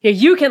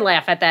 You can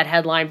laugh at that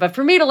headline, but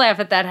for me to laugh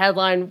at that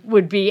headline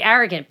would be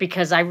arrogant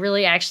because I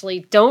really actually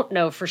don't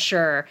know for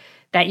sure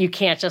that you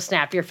can't just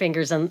snap your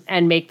fingers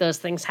and make those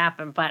things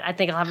happen. But I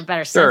think I'll have a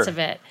better sense of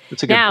it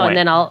now, and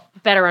then I'll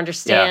better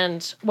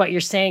understand what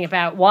you're saying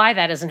about why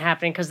that isn't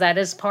happening, because that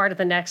is part of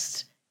the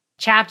next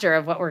chapter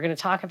of what we're going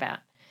to talk about.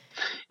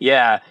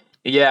 Yeah.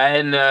 Yeah,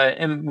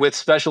 and with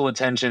special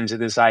attention to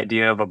this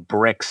idea of a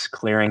BRICS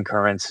clearing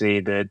currency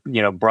that,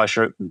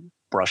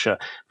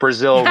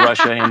 Brazil,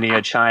 Russia,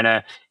 India,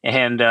 China,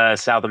 and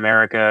South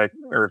Africa,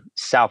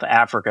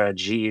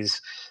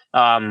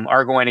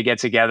 are going to get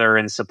together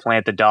and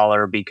supplant the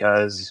dollar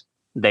because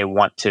they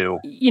want to.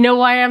 You know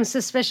why I'm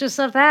suspicious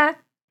of that?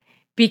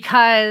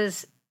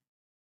 Because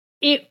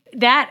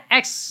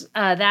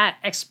that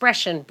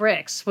expression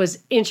BRICS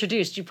was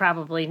introduced, you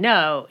probably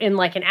know, in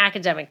like an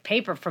academic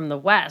paper from the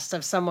West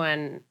of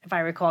someone, if I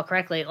recall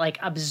correctly, like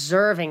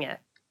observing it.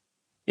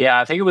 Yeah,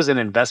 I think it was an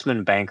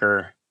investment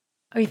banker.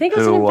 Oh, you think it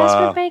was an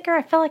investment banker?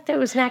 I felt like that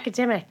was an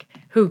academic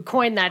who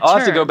coined that term. I'll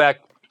have to go back.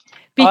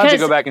 I'll have to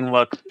go back and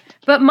look.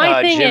 But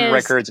my thing Jim is,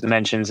 Rickards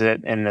mentions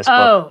it in this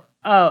book.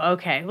 Oh,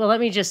 okay. Well, let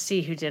me just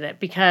see who did it,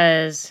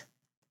 because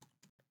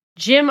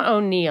Jim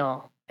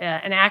O'Neill,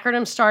 an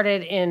acronym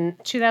started in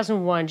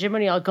 2001. Jim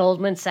O'Neill, a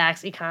Goldman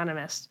Sachs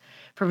economist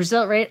for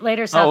Brazil.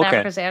 Later, South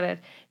Africa's added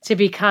to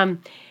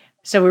become.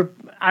 So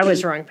I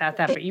was wrong about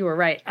that, but you were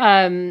right.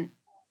 Well,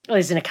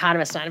 he's an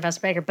economist, not an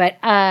investment banker.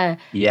 But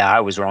yeah, I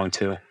was wrong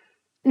too.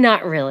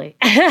 Not really.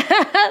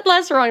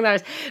 Less wrong than I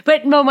was.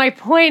 But no, my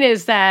point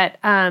is that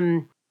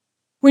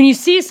when you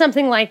see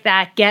something like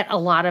that get a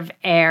lot of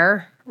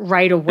air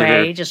right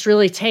away, just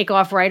really take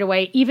off right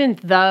away, even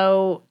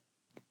though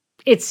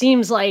it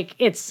seems like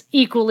it's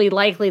equally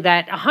likely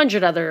that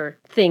 100 other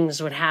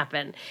things would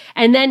happen.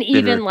 And then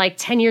even like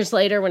 10 years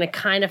later, when it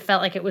kind of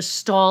felt like it was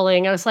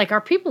stalling, I was like, are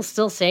people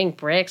still saying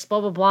BRICS, blah,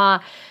 blah,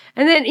 blah.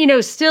 And then,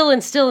 still.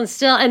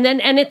 And then,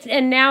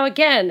 and now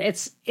again,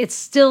 it's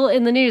still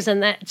in the news.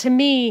 And that, to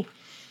me,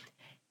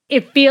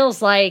 it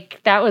feels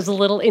like that was a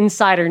little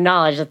insider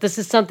knowledge, that this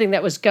is something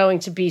that was going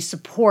to be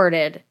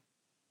supported.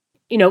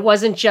 It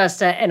wasn't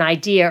just an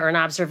idea or an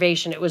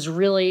observation. It was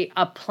really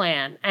a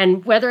plan.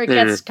 And whether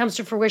it comes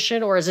to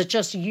fruition or is it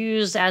just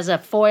used as a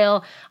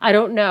foil, I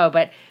don't know.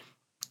 But,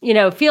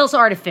 it feels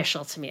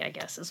artificial to me, I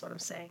guess, is what I'm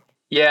saying.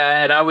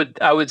 Yeah, and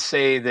I would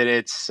say that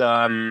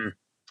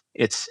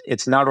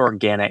it's not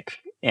organic.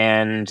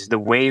 And the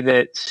way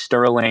that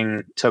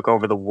sterling took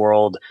over the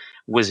world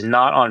was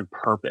not on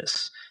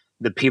purpose.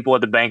 The people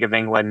at the Bank of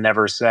England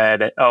never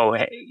said, oh,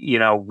 hey,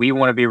 we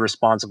want to be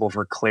responsible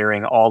for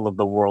clearing all of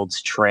the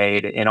world's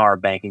trade in our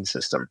banking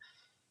system.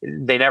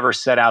 They never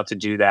set out to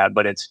do that,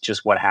 but it's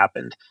just what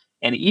happened.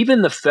 And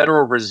even the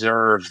Federal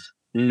Reserve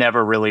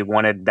never really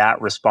wanted that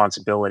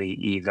responsibility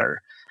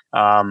either.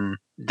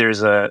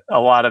 There's a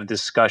lot of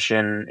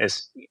discussion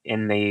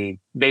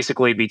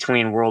basically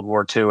between World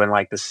War II and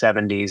like the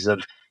 70s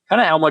of kind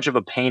of how much of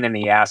a pain in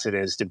the ass it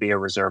is to be a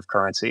reserve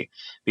currency,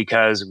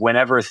 because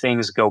whenever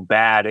things go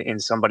bad in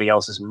somebody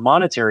else's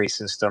monetary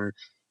system,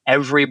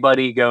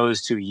 everybody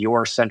goes to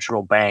your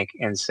central bank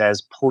and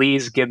says,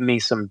 please give me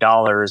some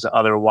dollars,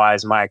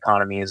 otherwise my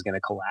economy is going to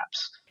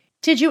collapse.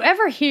 Did you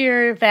ever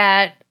hear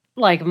that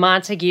like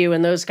Montague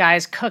and those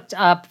guys cooked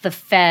up the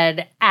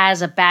Fed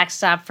as a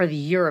backstop for the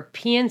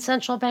European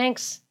central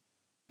banks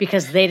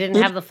because they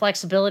didn't have the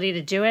flexibility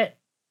to do it?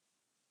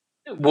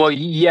 Well,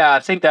 yeah, I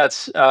think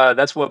that's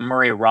what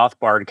Murray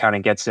Rothbard kind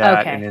of gets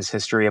at in his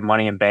History of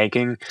Money and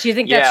Banking. Do you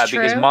think that's true?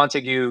 Yeah, because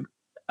Montague,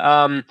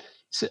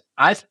 So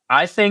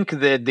I think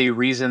that the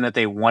reason that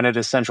they wanted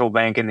a central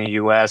bank in the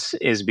U.S.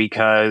 is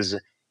because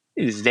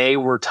they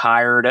were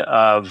tired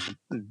of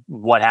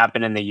what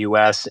happened in the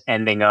U.S.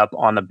 ending up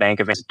on the Bank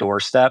of England's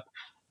doorstep.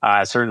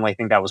 I certainly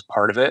think that was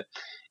part of it,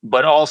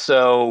 but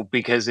also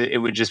because it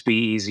would just be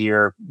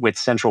easier with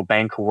central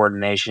bank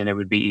coordination. It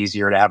would be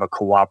easier to have a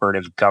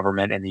cooperative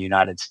government in the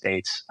United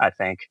States. I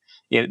think,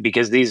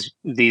 because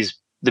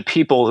the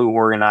people who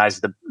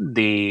organize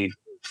the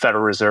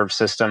Federal Reserve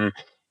System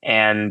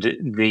and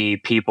the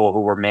people who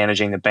were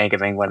managing the Bank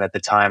of England at the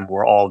time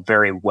were all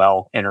very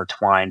well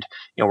intertwined.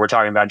 We're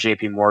talking about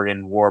J.P.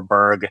 Morgan,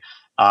 Warburg.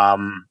 I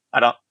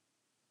don't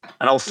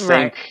Right.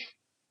 think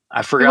I It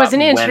was forgot an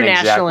when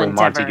international exactly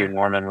Montague endeavor.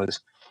 Norman was.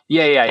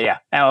 Yeah.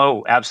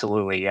 Oh,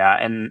 absolutely, yeah.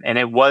 And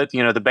it was,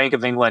 the Bank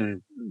of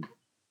England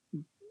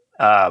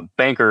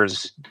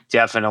bankers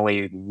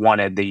definitely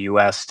wanted the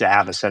U.S. to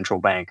have a central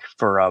bank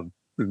for a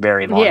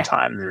very long Yeah.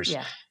 time. There's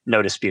Yeah.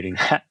 no disputing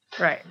that.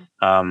 Right.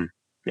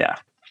 Yeah.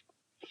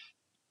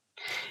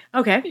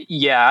 Okay.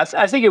 Yeah,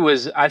 I think it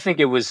was. I think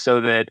it was so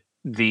that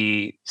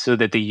the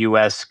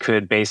U.S.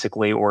 could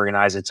basically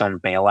organize its own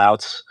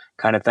bailouts,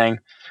 kind of thing,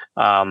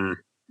 um,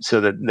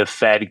 so that the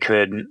Fed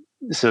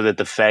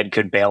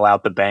could bail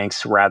out the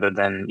banks rather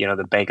than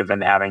the Bank of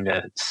England having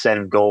to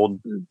send gold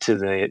to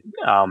the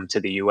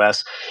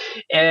U.S.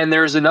 And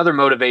there's another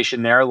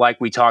motivation there, like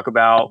we were talking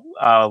about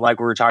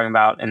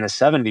in the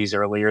 '70s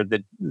earlier,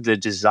 the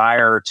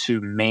desire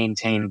to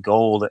maintain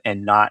gold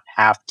and not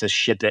have to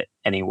ship it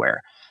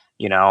anywhere.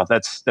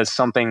 That's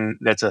something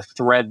that's a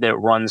thread that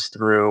runs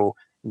through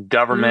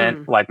government,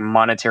 Mm. like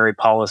monetary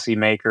policy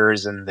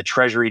makers and the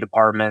Treasury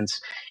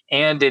departments,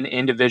 and in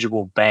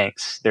individual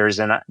banks. There's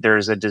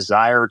a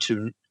desire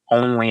to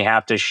only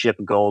have to ship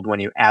gold when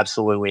you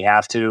absolutely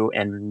have to,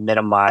 and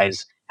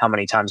minimize how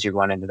many times you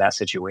run into that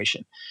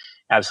situation.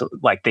 Absolutely,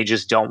 like they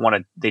just don't want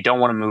to. They don't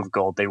want to move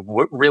gold. They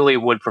really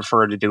would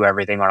prefer to do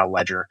everything on a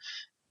ledger.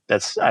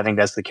 I think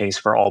that's the case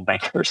for all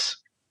bankers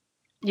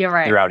You're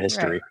right. throughout Right.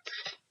 history.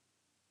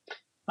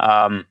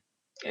 Um,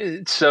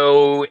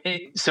 so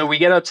we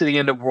get up to the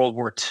end of World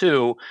War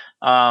II.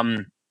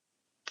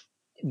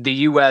 The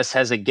U.S.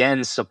 has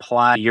again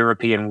supplied the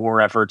European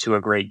war effort to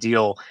a great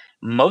deal.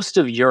 Most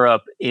of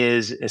Europe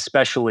is,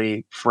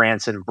 especially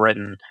France and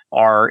Britain,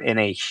 are in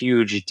a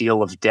huge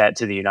deal of debt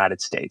to the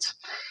United States.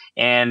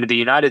 And the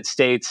United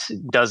States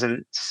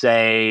doesn't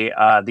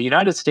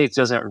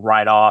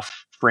write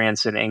off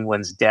France and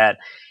England's debt.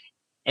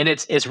 And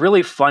it's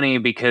really funny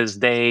because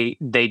they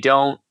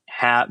don't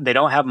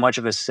have much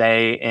of a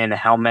say in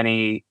how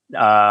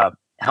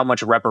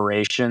much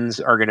reparations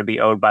are going to be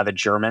owed by the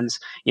Germans.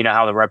 You know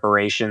how the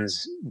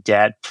reparations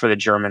debt for the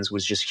Germans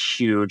was just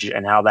huge,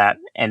 and how that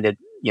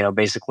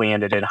basically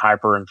ended in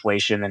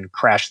hyperinflation and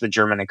crashed the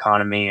German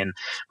economy and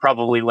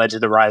probably led to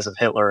the rise of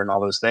Hitler and all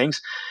those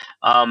things.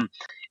 Um,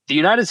 the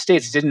United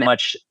States didn't have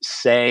much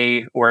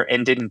say,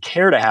 and didn't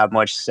care to have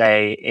much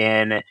say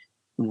in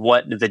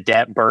what the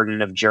debt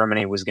burden of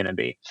Germany was going to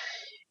be.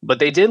 But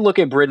they did look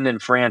at Britain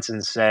and France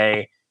and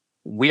say,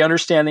 we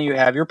understand that you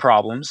have your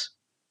problems.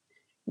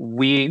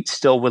 We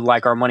still would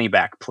like our money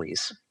back,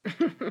 please.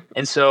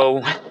 And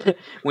so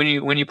when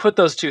you put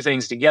those two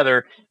things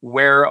together,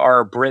 where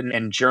are Britain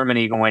and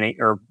Germany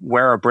or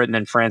where are Britain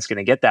and France going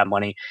to get that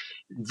money?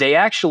 They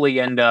actually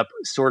end up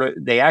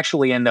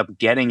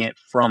getting it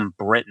from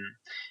Britain.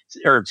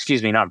 Or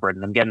excuse me, not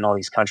Britain. I'm getting all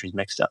these countries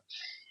mixed up.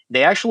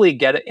 They actually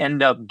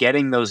end up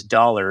getting those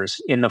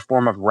dollars in the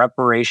form of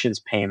reparations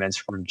payments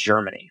from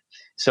Germany.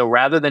 So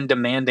rather than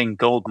demanding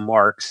gold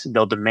marks,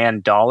 they'll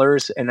demand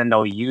dollars, and then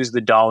they'll use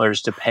the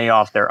dollars to pay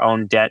off their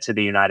own debt to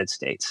the United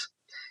States.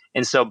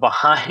 And so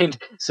behind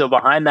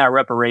that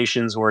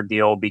reparations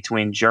ordeal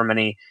between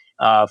Germany,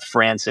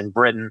 France, and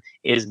Britain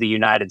is the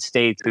United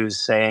States, who's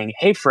saying,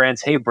 "Hey,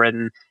 France, hey,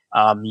 Britain,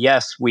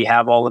 yes, we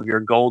have all of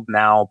your gold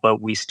now,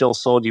 but we still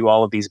sold you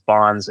all of these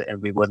bonds,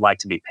 and we would like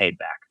to be paid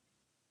back."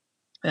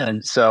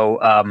 And so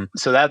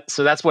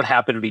that's what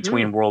happened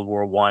between Mm. World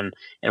War I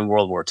and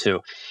World War II.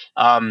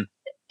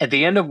 At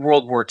the end of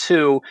World War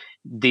II,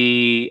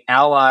 the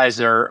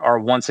Allies are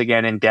once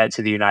again in debt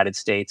to the United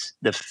States.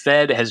 The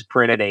Fed has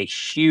printed a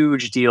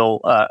huge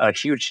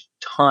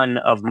ton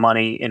of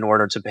money in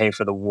order to pay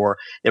for the war.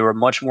 They were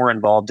much more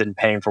involved in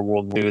paying for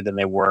World War II than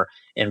they were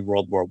in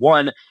World War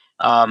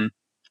I.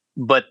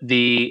 But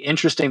the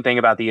interesting thing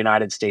about the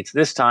United States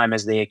this time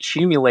is they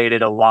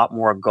accumulated a lot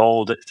more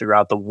gold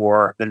throughout the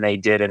war than they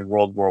did in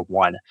World War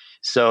I.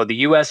 So the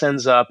U.S.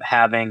 ends up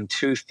having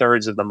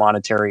 2/3 of the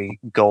monetary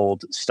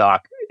gold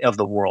stock of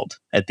the world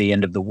at the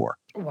end of the war.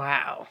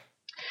 Wow.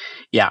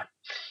 Yeah.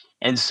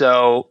 And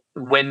so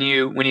when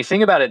you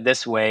think about it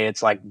this way,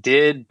 it's like,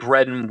 did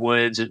Bretton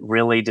Woods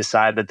really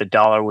decide that the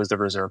dollar was the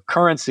reserve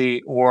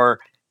currency, or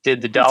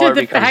did the To dollar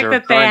the become fact reserve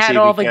that they had currency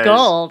all the because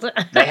gold.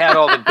 they had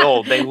all the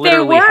gold? They They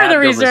literally were the had the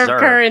reserve reserve.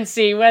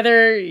 currency,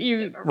 whether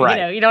you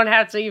Right. you don't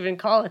have to even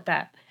call it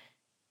that.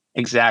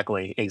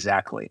 Exactly.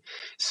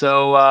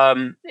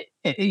 So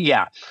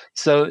yeah.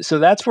 So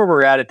that's where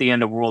we're at the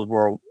end of World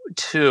War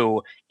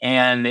II.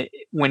 And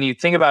when you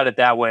think about it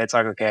that way, it's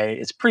like, okay,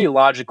 it's pretty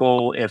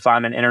logical if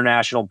I'm an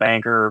international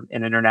banker,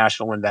 an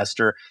international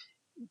investor.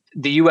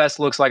 The US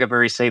looks like a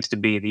very safe to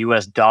be. The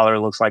US dollar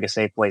looks like a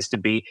safe place to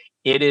be.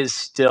 It is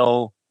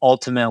still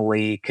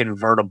ultimately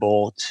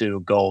convertible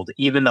to gold,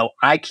 even though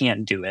I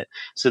can't do it.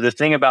 So the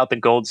thing about the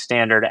gold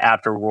standard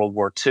after World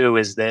War II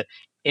is that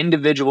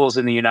individuals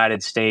in the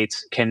United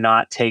States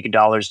cannot take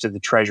dollars to the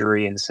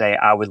Treasury and say,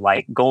 I would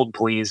like gold,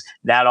 please.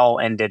 That all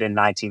ended in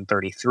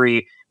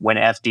 1933 when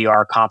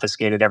FDR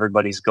confiscated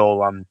everybody's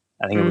gold on,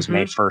 I think it was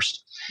May 1st.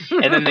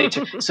 And then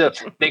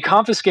they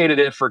confiscated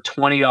it for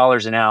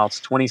 $20 an ounce,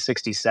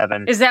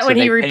 2067. Is that when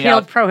he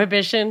repealed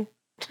prohibition?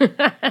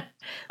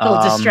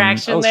 Little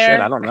distraction there.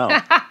 Shit, I don't know.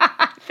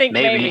 I think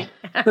maybe.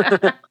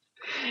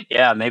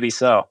 Yeah, maybe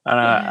so.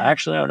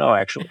 Actually, I don't know.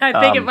 Actually,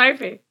 I think it might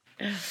be.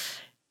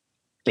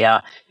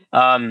 Yeah.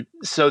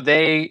 So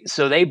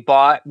they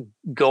bought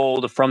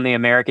gold from the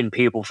American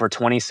people for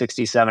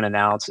 2067 an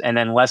ounce, and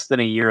then less than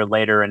a year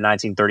later, in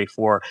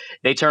 1934,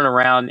 they turn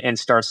around and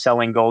start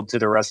selling gold to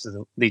the rest of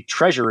the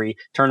Treasury.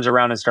 Turns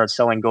around and starts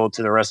selling gold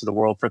to the rest of the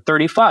world for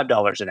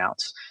 $35 an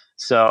ounce.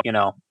 So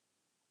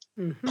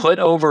put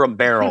over a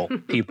barrel,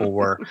 people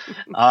were.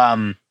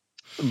 But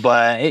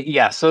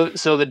so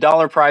the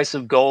dollar price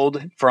of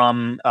gold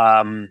from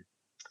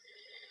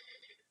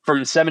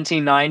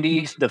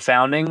 1790, the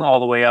founding, all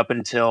the way up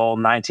until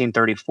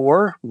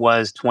 1934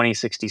 was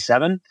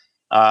 2067,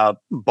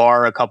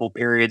 bar a couple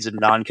periods of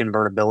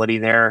non-convertibility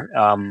there.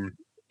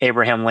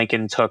 Abraham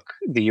Lincoln took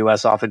the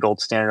U.S. off the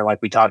gold standard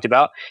like we talked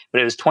about, but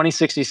it was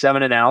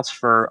 2067 an ounce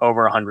for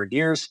over 100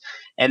 years.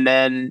 And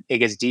then it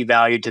gets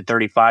devalued to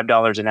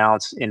 $35 an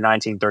ounce in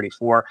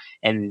 1934.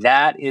 And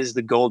that is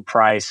the gold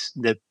price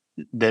that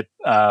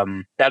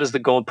is the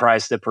gold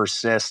price that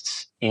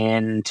persists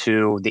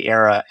into the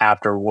era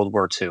after World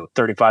War II,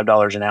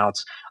 $35 an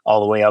ounce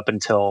all the way up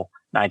until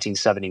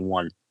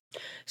 1971.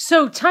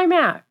 So time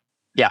out.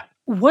 Yeah.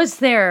 Was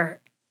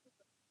there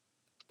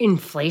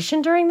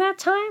inflation during that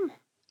time?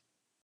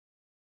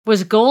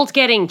 Was gold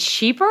getting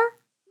cheaper,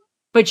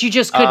 but you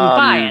just couldn't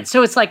buy it?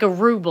 So it's like a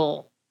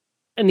ruble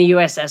in the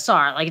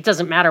USSR. Like, it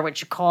doesn't matter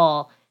what you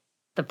call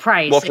the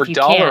price. Well, for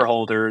dollar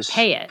holders,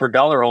 pay it. For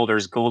dollar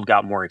holders, gold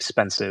got more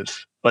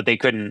expensive, but they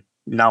couldn't.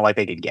 Not like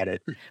they could get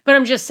it. But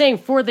I'm just saying,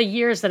 for the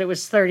years that it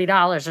was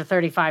 $30 or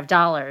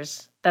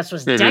 $35, that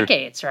was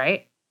decades,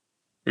 right?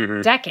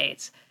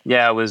 Decades.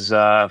 Yeah, it was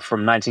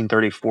from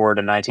 1934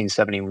 to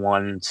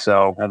 1971,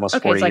 so almost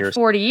 40 years. Like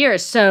 40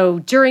 years. So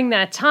during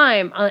that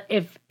time,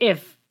 if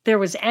there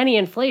was any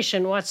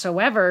inflation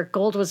whatsoever,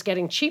 gold was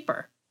getting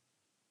cheaper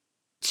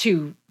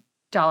to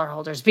dollar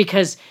holders,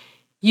 because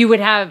you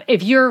would have,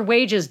 if your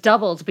wages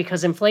doubled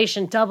because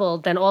inflation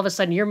doubled, then all of a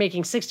sudden you're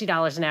making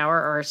 $60 an hour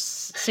or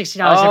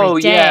 $60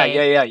 every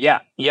day.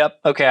 Yeah. Yep.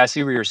 Okay, I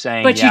see what you're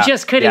saying. But you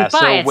just couldn't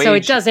buy it, so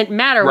it doesn't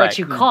matter what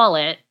you call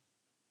it.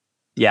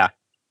 Yeah.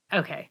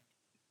 Okay.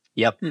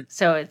 Yep.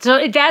 So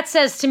that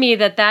says to me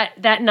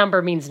that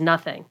number means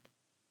nothing.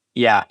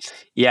 Yeah.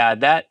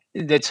 That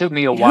took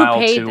me a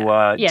while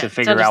to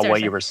figure out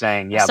what you were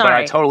saying. Yeah, but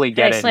I totally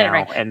get it now.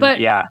 Right. And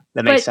that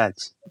makes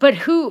sense. But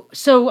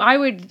so I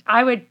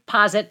would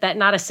posit that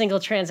not a single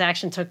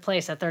transaction took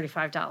place at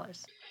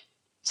 $35.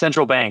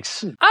 Central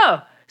banks.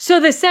 Oh, so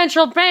the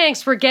central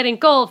banks were getting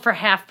gold for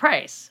half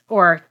price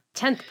or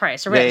 10th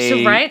price,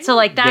 right? So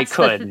like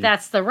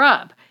that's the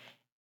rub.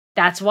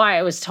 That's why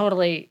it was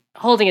totally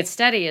holding it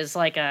steady is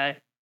like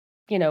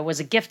was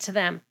a gift to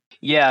them.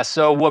 Yeah,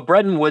 so what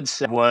Bretton Woods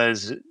said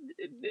was,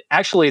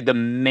 actually the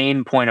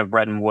main point of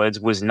Bretton Woods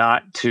was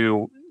not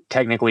to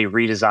technically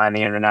redesign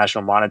the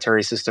international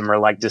monetary system or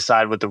like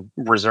decide what the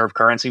reserve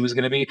currency was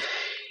going to be.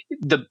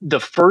 The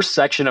first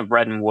section of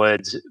Bretton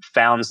Woods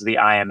founds the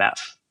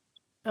IMF.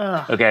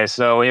 Ugh. Okay,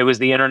 so it was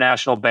the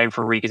International Bank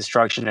for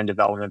Reconstruction and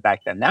Development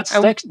back then.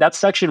 That's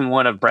section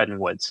 1 of Bretton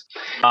Woods.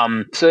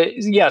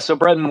 So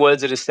Bretton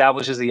Woods, it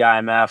establishes the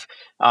IMF,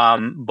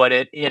 but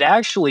it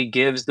actually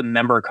gives the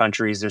member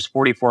countries, there's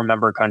 44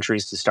 member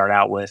countries to start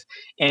out with,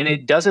 and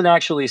it doesn't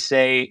actually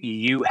say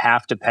you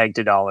have to peg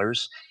to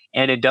dollars,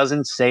 and it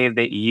doesn't say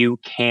that you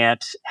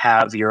can't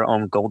have your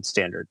own gold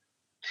standard,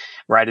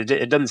 right?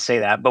 It doesn't say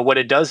that, but what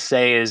it does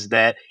say is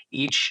that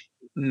each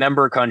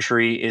member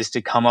country is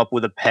to come up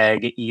with a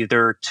peg,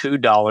 either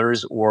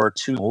 $2 or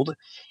 $2 gold.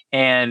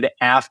 And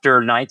after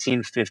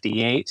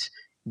 1958,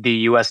 the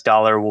US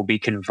dollar will be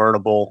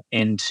convertible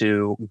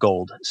into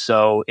gold.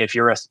 So if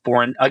you're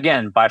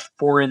by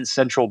foreign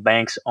central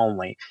banks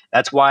only.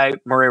 That's why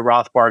Murray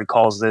Rothbard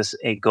calls this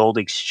a gold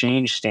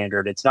exchange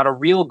standard. It's not a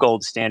real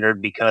gold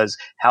standard because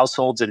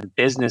households and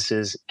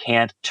businesses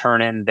can't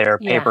turn in their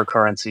paper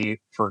currency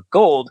for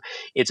gold.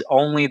 It's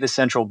only the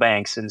central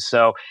banks. And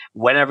so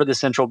whenever the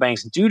central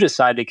banks do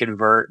decide to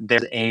convert,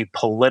 there's a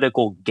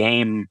political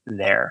game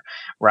there,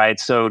 right?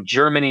 So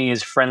Germany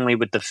is friendly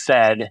with the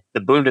Fed. The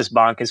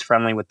Bundesbank is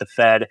friendly with the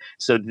Fed.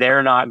 So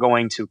they're not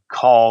going to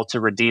call to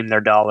redeem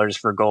their dollars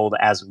for gold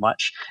as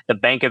much. The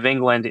Bank of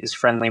England is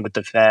friendly with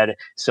the Fed.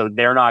 So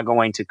they're not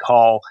going to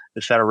call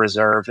the Federal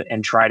Reserve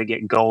and try to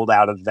get gold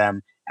out of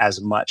them as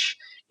much.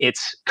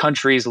 It's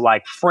countries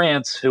like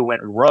France who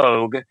went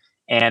rogue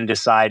and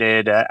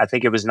decided, I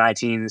think it was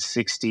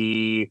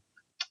 1960.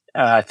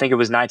 I think it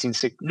was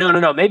 1960.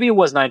 No. Maybe it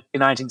was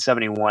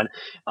 1971.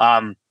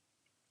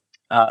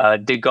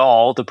 De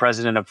Gaulle, the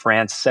president of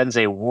France, sends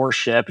a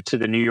warship to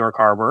the New York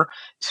harbor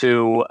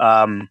to,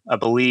 I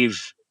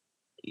believe,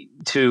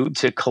 to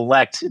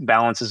collect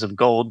balances of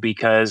gold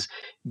because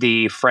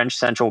the French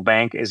central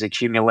bank is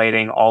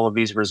accumulating all of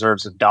these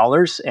reserves of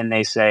dollars, and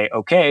they say,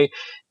 okay,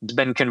 it's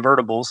been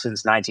convertible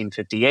since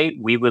 1958.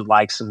 We would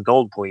like some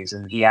gold, please.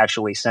 And he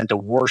actually sent a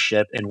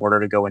warship in order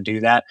to go and do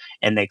that,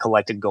 and they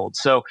collected gold.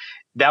 So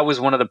that was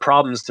one of the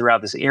problems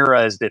throughout this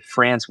era, is that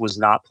France was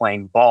not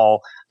playing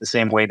ball the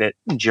same way that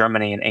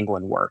Germany and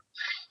England were.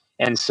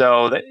 And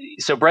so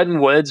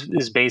Bretton Woods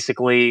is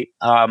basically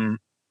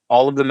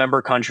all of the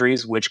member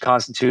countries, which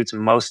constitutes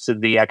most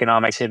of the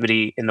economic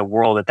activity in the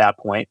world at that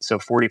point. So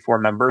 44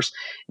 members,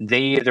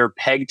 they either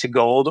peg to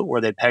gold or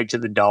they peg to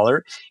the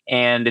dollar.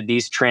 And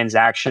these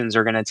transactions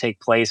are going to take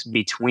place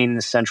between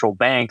the central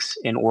banks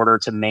in order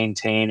to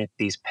maintain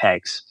these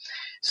pegs.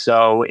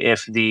 So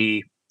if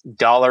the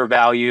dollar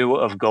value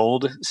of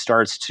gold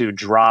starts to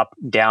drop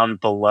down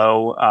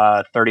below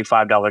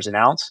 $35 an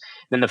ounce,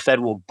 then the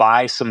Fed will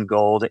buy some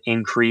gold,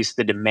 increase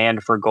the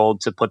demand for gold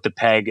to put the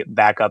peg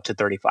back up to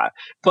 35.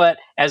 But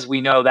as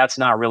we know, that's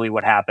not really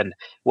what happened.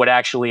 What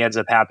actually ends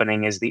up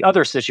happening is the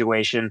other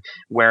situation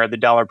where the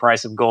dollar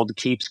price of gold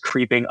keeps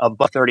creeping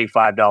above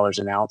 $35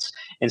 an ounce.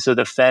 And so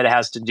the Fed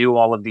has to do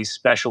all of these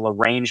special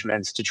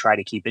arrangements to try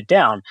to keep it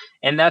down.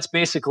 And that's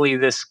basically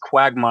this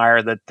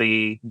quagmire that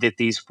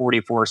these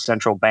 44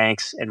 central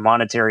banks and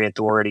monetary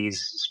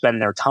authorities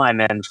spend their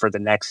time in for the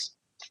next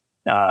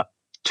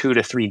 2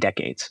 to 3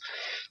 decades.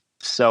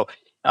 So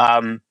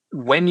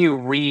when you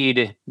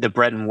read the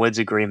Bretton Woods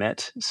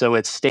Agreement, so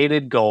its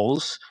stated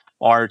goals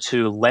are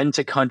to lend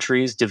to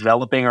countries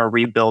developing or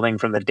rebuilding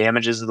from the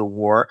damages of the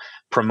war,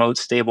 promote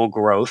stable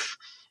growth,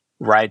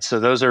 right? So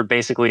those are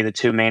basically the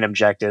two main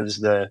objectives.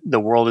 The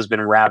world has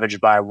been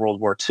ravaged by World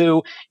War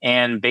II,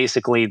 and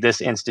basically this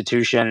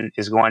institution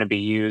is going to be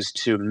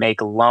used to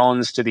make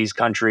loans to these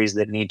countries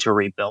that need to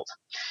rebuild.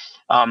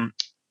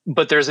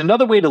 But there's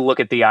another way to look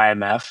at the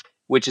IMF,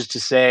 which is to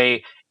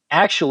say,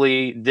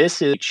 actually,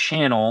 this is a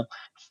channel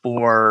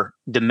for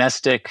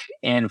domestic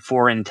and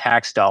foreign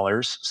tax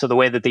dollars. So the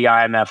way that the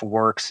IMF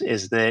works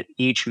is that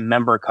each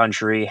member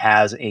country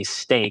has a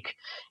stake,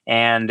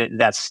 and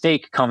that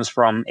stake comes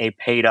from a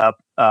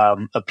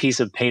piece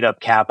of paid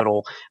up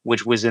capital,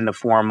 which was in the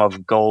form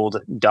of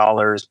gold,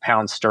 dollars,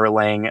 pound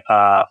sterling,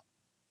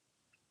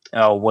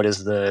 what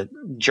is the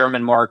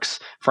German marks,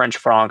 French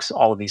francs,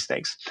 all of these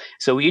things.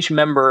 So each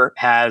member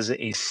has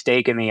a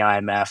stake in the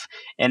IMF,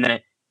 and then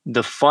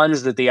the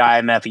funds that the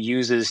IMF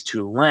uses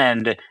to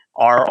lend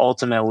are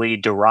ultimately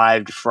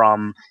derived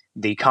from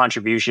the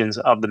contributions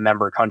of the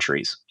member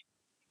countries.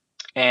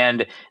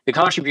 And the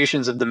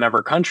contributions of the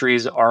member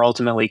countries are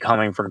ultimately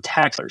coming from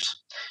taxers,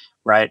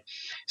 right?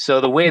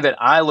 So the way that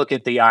I look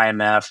at the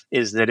IMF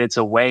is that it's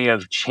a way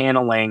of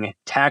channeling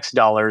tax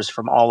dollars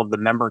from all of the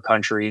member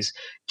countries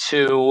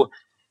to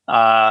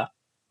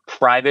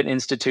private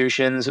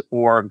institutions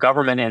or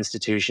government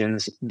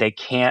institutions. They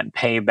can't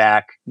pay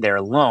back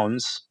their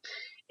loans.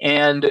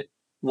 And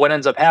what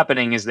ends up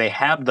happening is they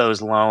have those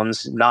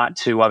loans not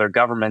to other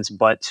governments,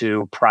 but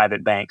to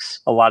private banks.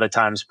 A lot of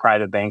times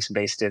private banks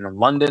based in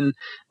London,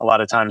 a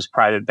lot of times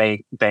private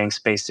banks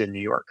based in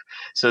New York.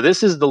 So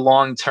this is the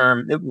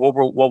long-term,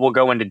 what we'll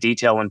go into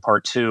detail in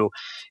part 2,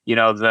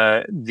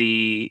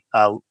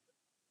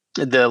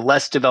 the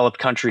less developed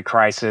country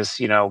crisis,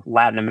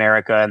 Latin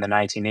America in the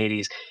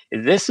 1980s.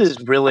 This is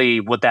really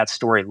what that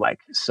story like.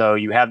 So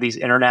you have these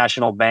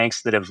international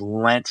banks that have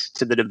lent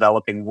to the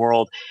developing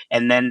world,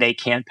 and then they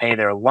can't pay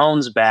their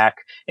loans back.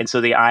 And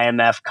so the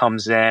IMF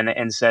comes in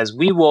and says,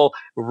 we will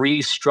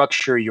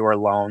restructure your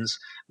loans.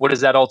 What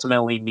does that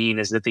ultimately mean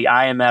is that the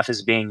IMF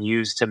is being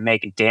used to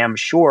make damn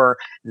sure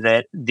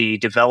that the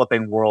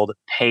developing world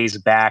pays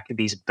back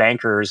these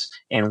bankers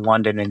in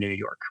London and New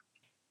York.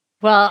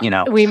 Well,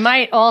 we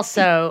might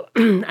also,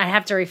 I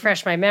have to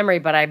refresh my memory,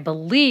 but I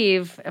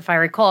believe, if I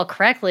recall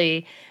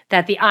correctly,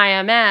 that the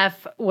IMF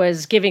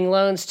was giving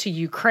loans to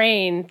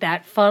Ukraine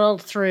that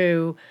funneled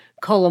through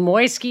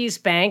Kolomoisky's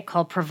bank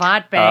called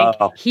Privat Bank.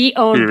 He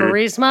owned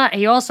Burisma.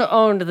 He also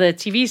owned the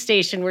TV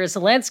station where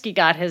Zelensky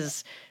got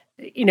his,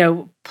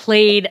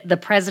 played the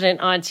president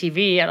on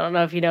TV. I don't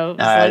know if you know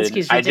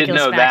Zelensky's ridiculous backstory. I did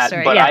know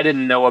that, but I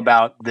didn't know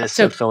about this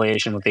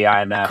affiliation with the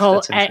IMF.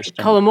 That's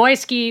interesting.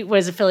 Kolomoisky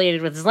was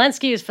affiliated with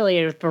Zelensky, he was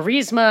affiliated with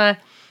Burisma,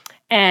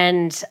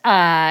 and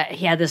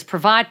he had this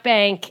Privat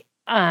Bank.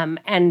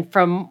 And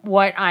from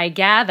what I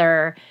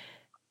gather,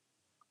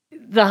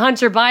 the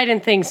Hunter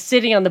Biden thing,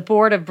 sitting on the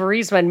board of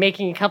Burisma and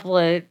making a couple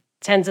of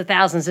tens of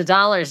thousands of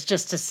dollars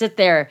just to sit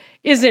there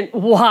isn't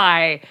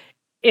why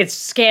it's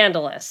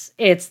scandalous.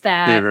 It's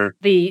that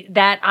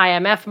that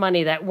IMF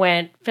money that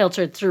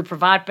filtered through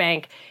Privat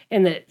Bank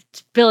in the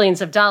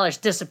billions of dollars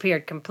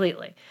disappeared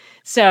completely.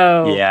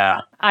 So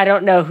Yeah. I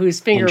don't know whose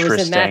finger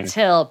was in that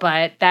Interesting. till,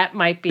 but that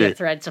might be a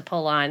thread to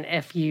pull on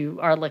if you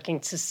are looking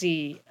to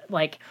see,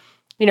 like,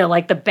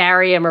 like the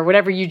barium or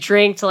whatever you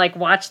drink to like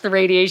watch the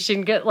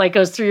radiation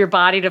goes through your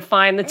body to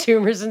find the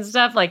tumors and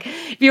stuff. Like,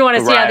 if you want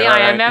to see how the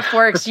IMF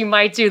works, you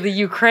might do the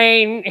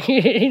Ukraine.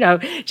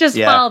 Just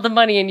follow the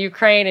money in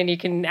Ukraine, and you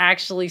can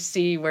actually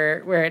see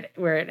where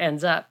it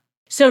ends up.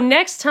 So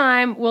next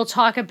time we'll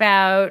talk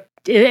about,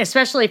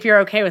 especially if you're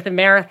okay with a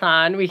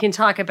marathon, we can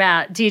talk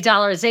about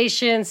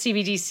de-dollarization,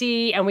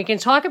 CBDC, and we can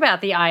talk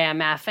about the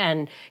IMF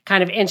and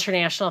kind of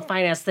international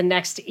finance, the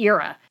next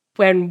era.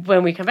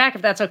 When we come back,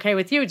 if that's okay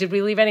with you, did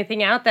we leave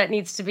anything out that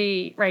needs to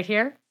be right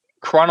here?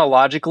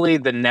 Chronologically,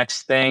 the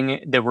next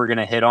thing that we're going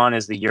to hit on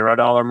is the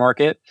Eurodollar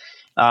market.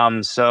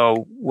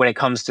 So when it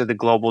comes to the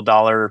global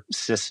dollar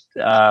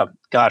system, I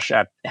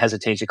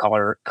hesitate to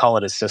call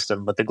it a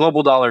system, but the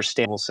global dollar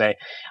state, we'll say,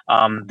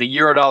 the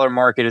Eurodollar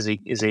market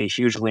is a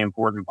hugely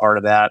important part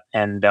of that,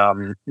 and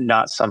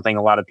not something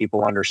a lot of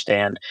people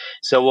understand.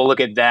 So we'll look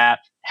at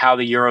that, how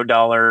the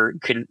Eurodollar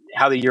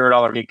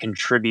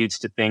contributes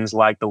to things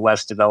like the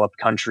less developed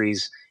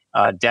countries'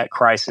 debt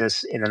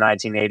crisis in the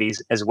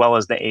 1980s, as well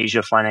as the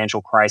Asia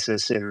financial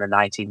crisis in the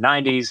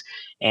 1990s,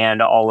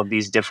 and all of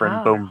these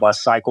different boom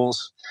bust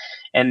cycles.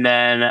 And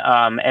then,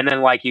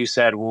 like you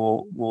said,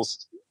 we'll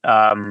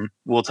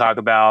talk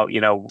about,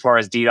 as far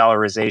as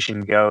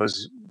de-dollarization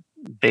goes,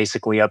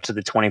 basically up to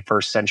the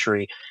 21st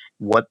century,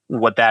 what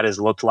that has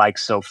looked like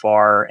so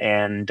far,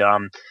 and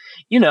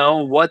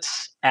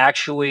what's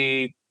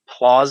actually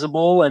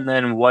plausible, and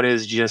then what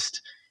is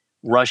just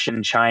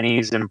Russian,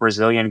 Chinese, and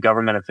Brazilian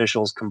government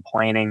officials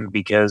complaining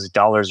because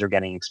dollars are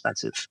getting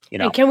expensive.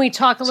 And can we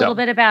talk a little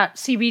bit about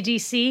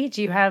CBDC?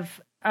 Do you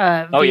have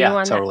a view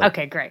on totally. that?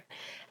 Okay, great.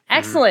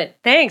 Excellent.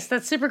 Thanks.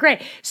 That's super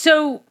great.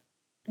 So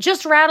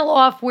just rattle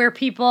off where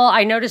people,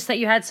 I noticed that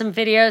you had some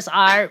videos.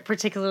 I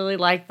particularly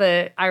like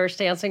the Irish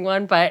dancing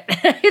one, but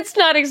it's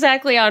not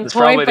exactly on it's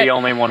point. It's probably the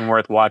only one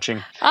worth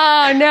watching.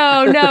 Oh,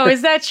 no.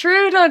 Is that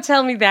true? Don't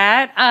tell me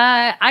that.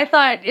 I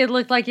thought it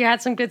looked like you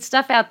had some good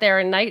stuff out there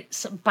and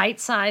nice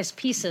bite-sized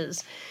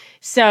pieces.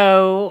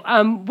 So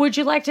would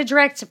you like to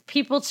direct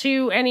people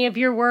to any of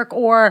your work,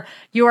 or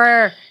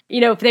your,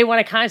 if they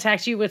want to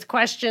contact you with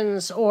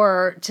questions,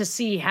 or to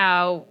see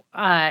how,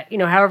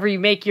 however you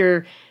make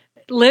your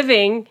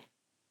living,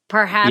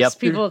 perhaps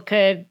people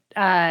could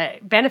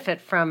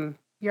benefit from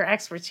your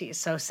expertise.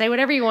 So say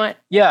whatever you want.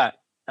 Yeah.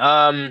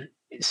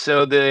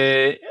 So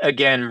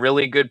again,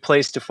 really good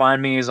place to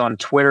find me is on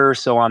Twitter.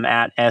 So I'm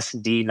at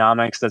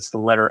SDnomics. That's the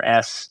letter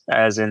S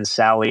as in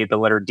Sally, the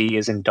letter D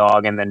as in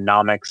dog, and then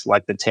nomics,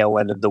 like the tail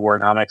end of the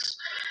word nomics.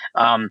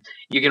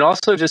 You can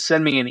also just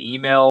send me an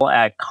email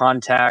at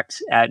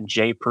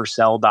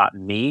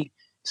contact@jpurcell.me.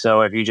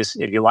 So if you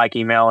like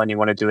email and you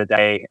want to do it that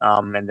way,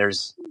 and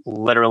there's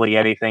literally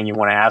anything you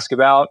want to ask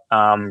about,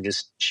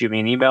 just shoot me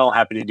an email.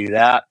 Happy to do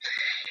that.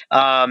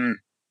 And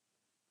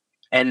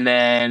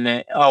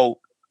then,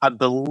 I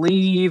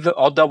believe,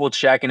 I'll double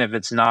check, and if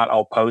it's not,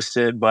 I'll post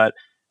it. But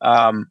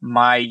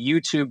my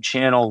YouTube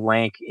channel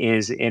link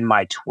is in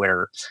my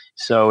Twitter.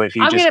 So if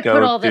you I'm just going to go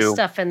put all this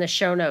stuff in the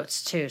show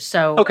notes too.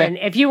 So, and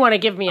if you want to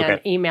give me an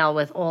email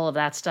with all of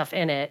that stuff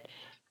in it,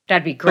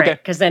 that'd be great,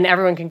 because then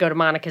everyone can go to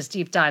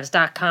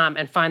monicasdeepdives.com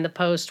and find the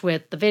post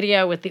with the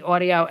video, with the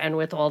audio, and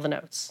with all the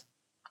notes.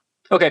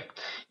 Okay.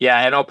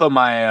 Yeah, and I'll put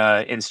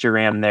my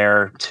Instagram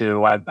there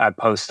too. I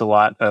post a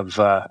lot of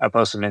I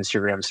post some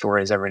Instagram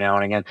stories every now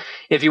and again.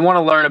 If you want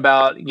to learn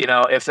about,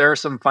 if there are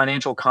some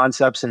financial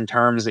concepts and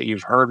terms that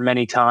you've heard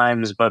many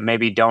times but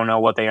maybe don't know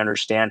what they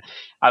understand,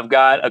 I've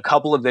got a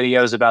couple of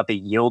videos about the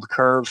yield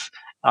curve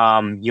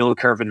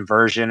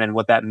inversion and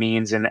what that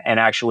means, and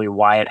actually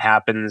why it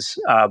happens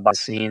behind the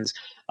scenes.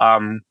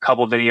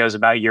 Couple videos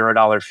about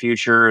Eurodollar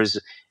futures.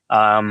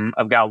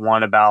 I've got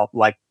one about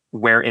like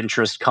where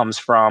interest comes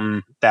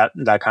from, that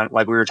kind of,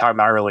 like we were talking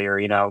about earlier,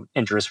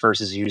 interest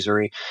versus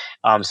usury.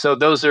 So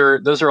those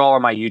are all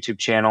on my YouTube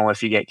channel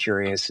if you get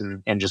curious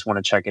and just want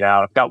to check it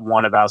out. I've got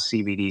one about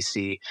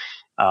CBDC.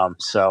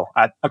 So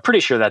I'm pretty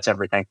sure that's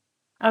everything.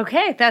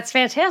 Okay, that's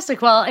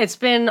fantastic. Well, it's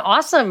been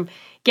awesome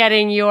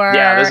getting your this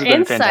has been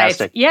insights.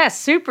 Fantastic. Yeah,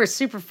 super,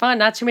 super fun.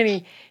 Not too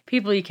many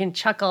people you can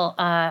chuckle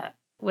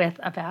with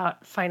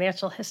about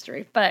financial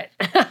history, but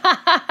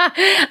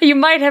you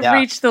might have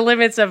reached the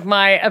limits of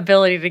my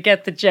ability to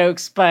get the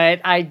jokes, but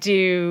I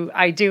do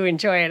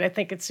enjoy it. I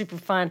think it's super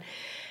fun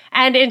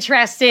and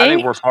interesting. I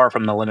think we're far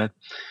from the limit.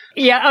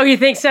 Yeah. Oh, you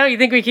think so? You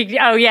think we could?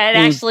 Oh, yeah. It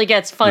actually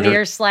gets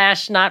funnier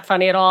 / not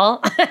funny at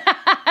all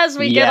as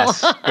we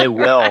get along. It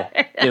will.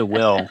 It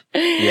will.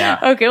 Yeah.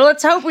 Okay. Well,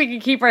 let's hope we can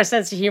keep our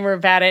sense of humor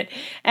about it,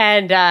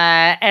 and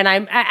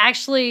I'm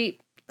actually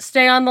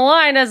stay on the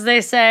line, as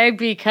they say,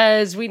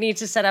 because we need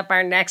to set up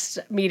our next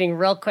meeting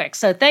real quick.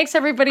 So thanks,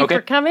 everybody,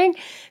 for coming.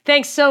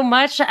 Thanks so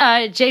much,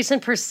 Jason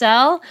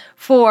Purcell,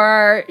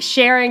 for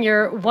sharing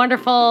your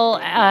wonderful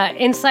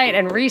insight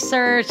and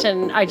research.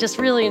 And I just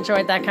really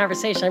enjoyed that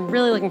conversation. I'm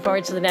really looking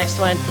forward to the next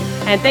one.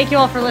 And thank you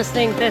all for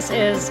listening. This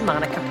is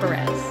Monica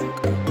Perez.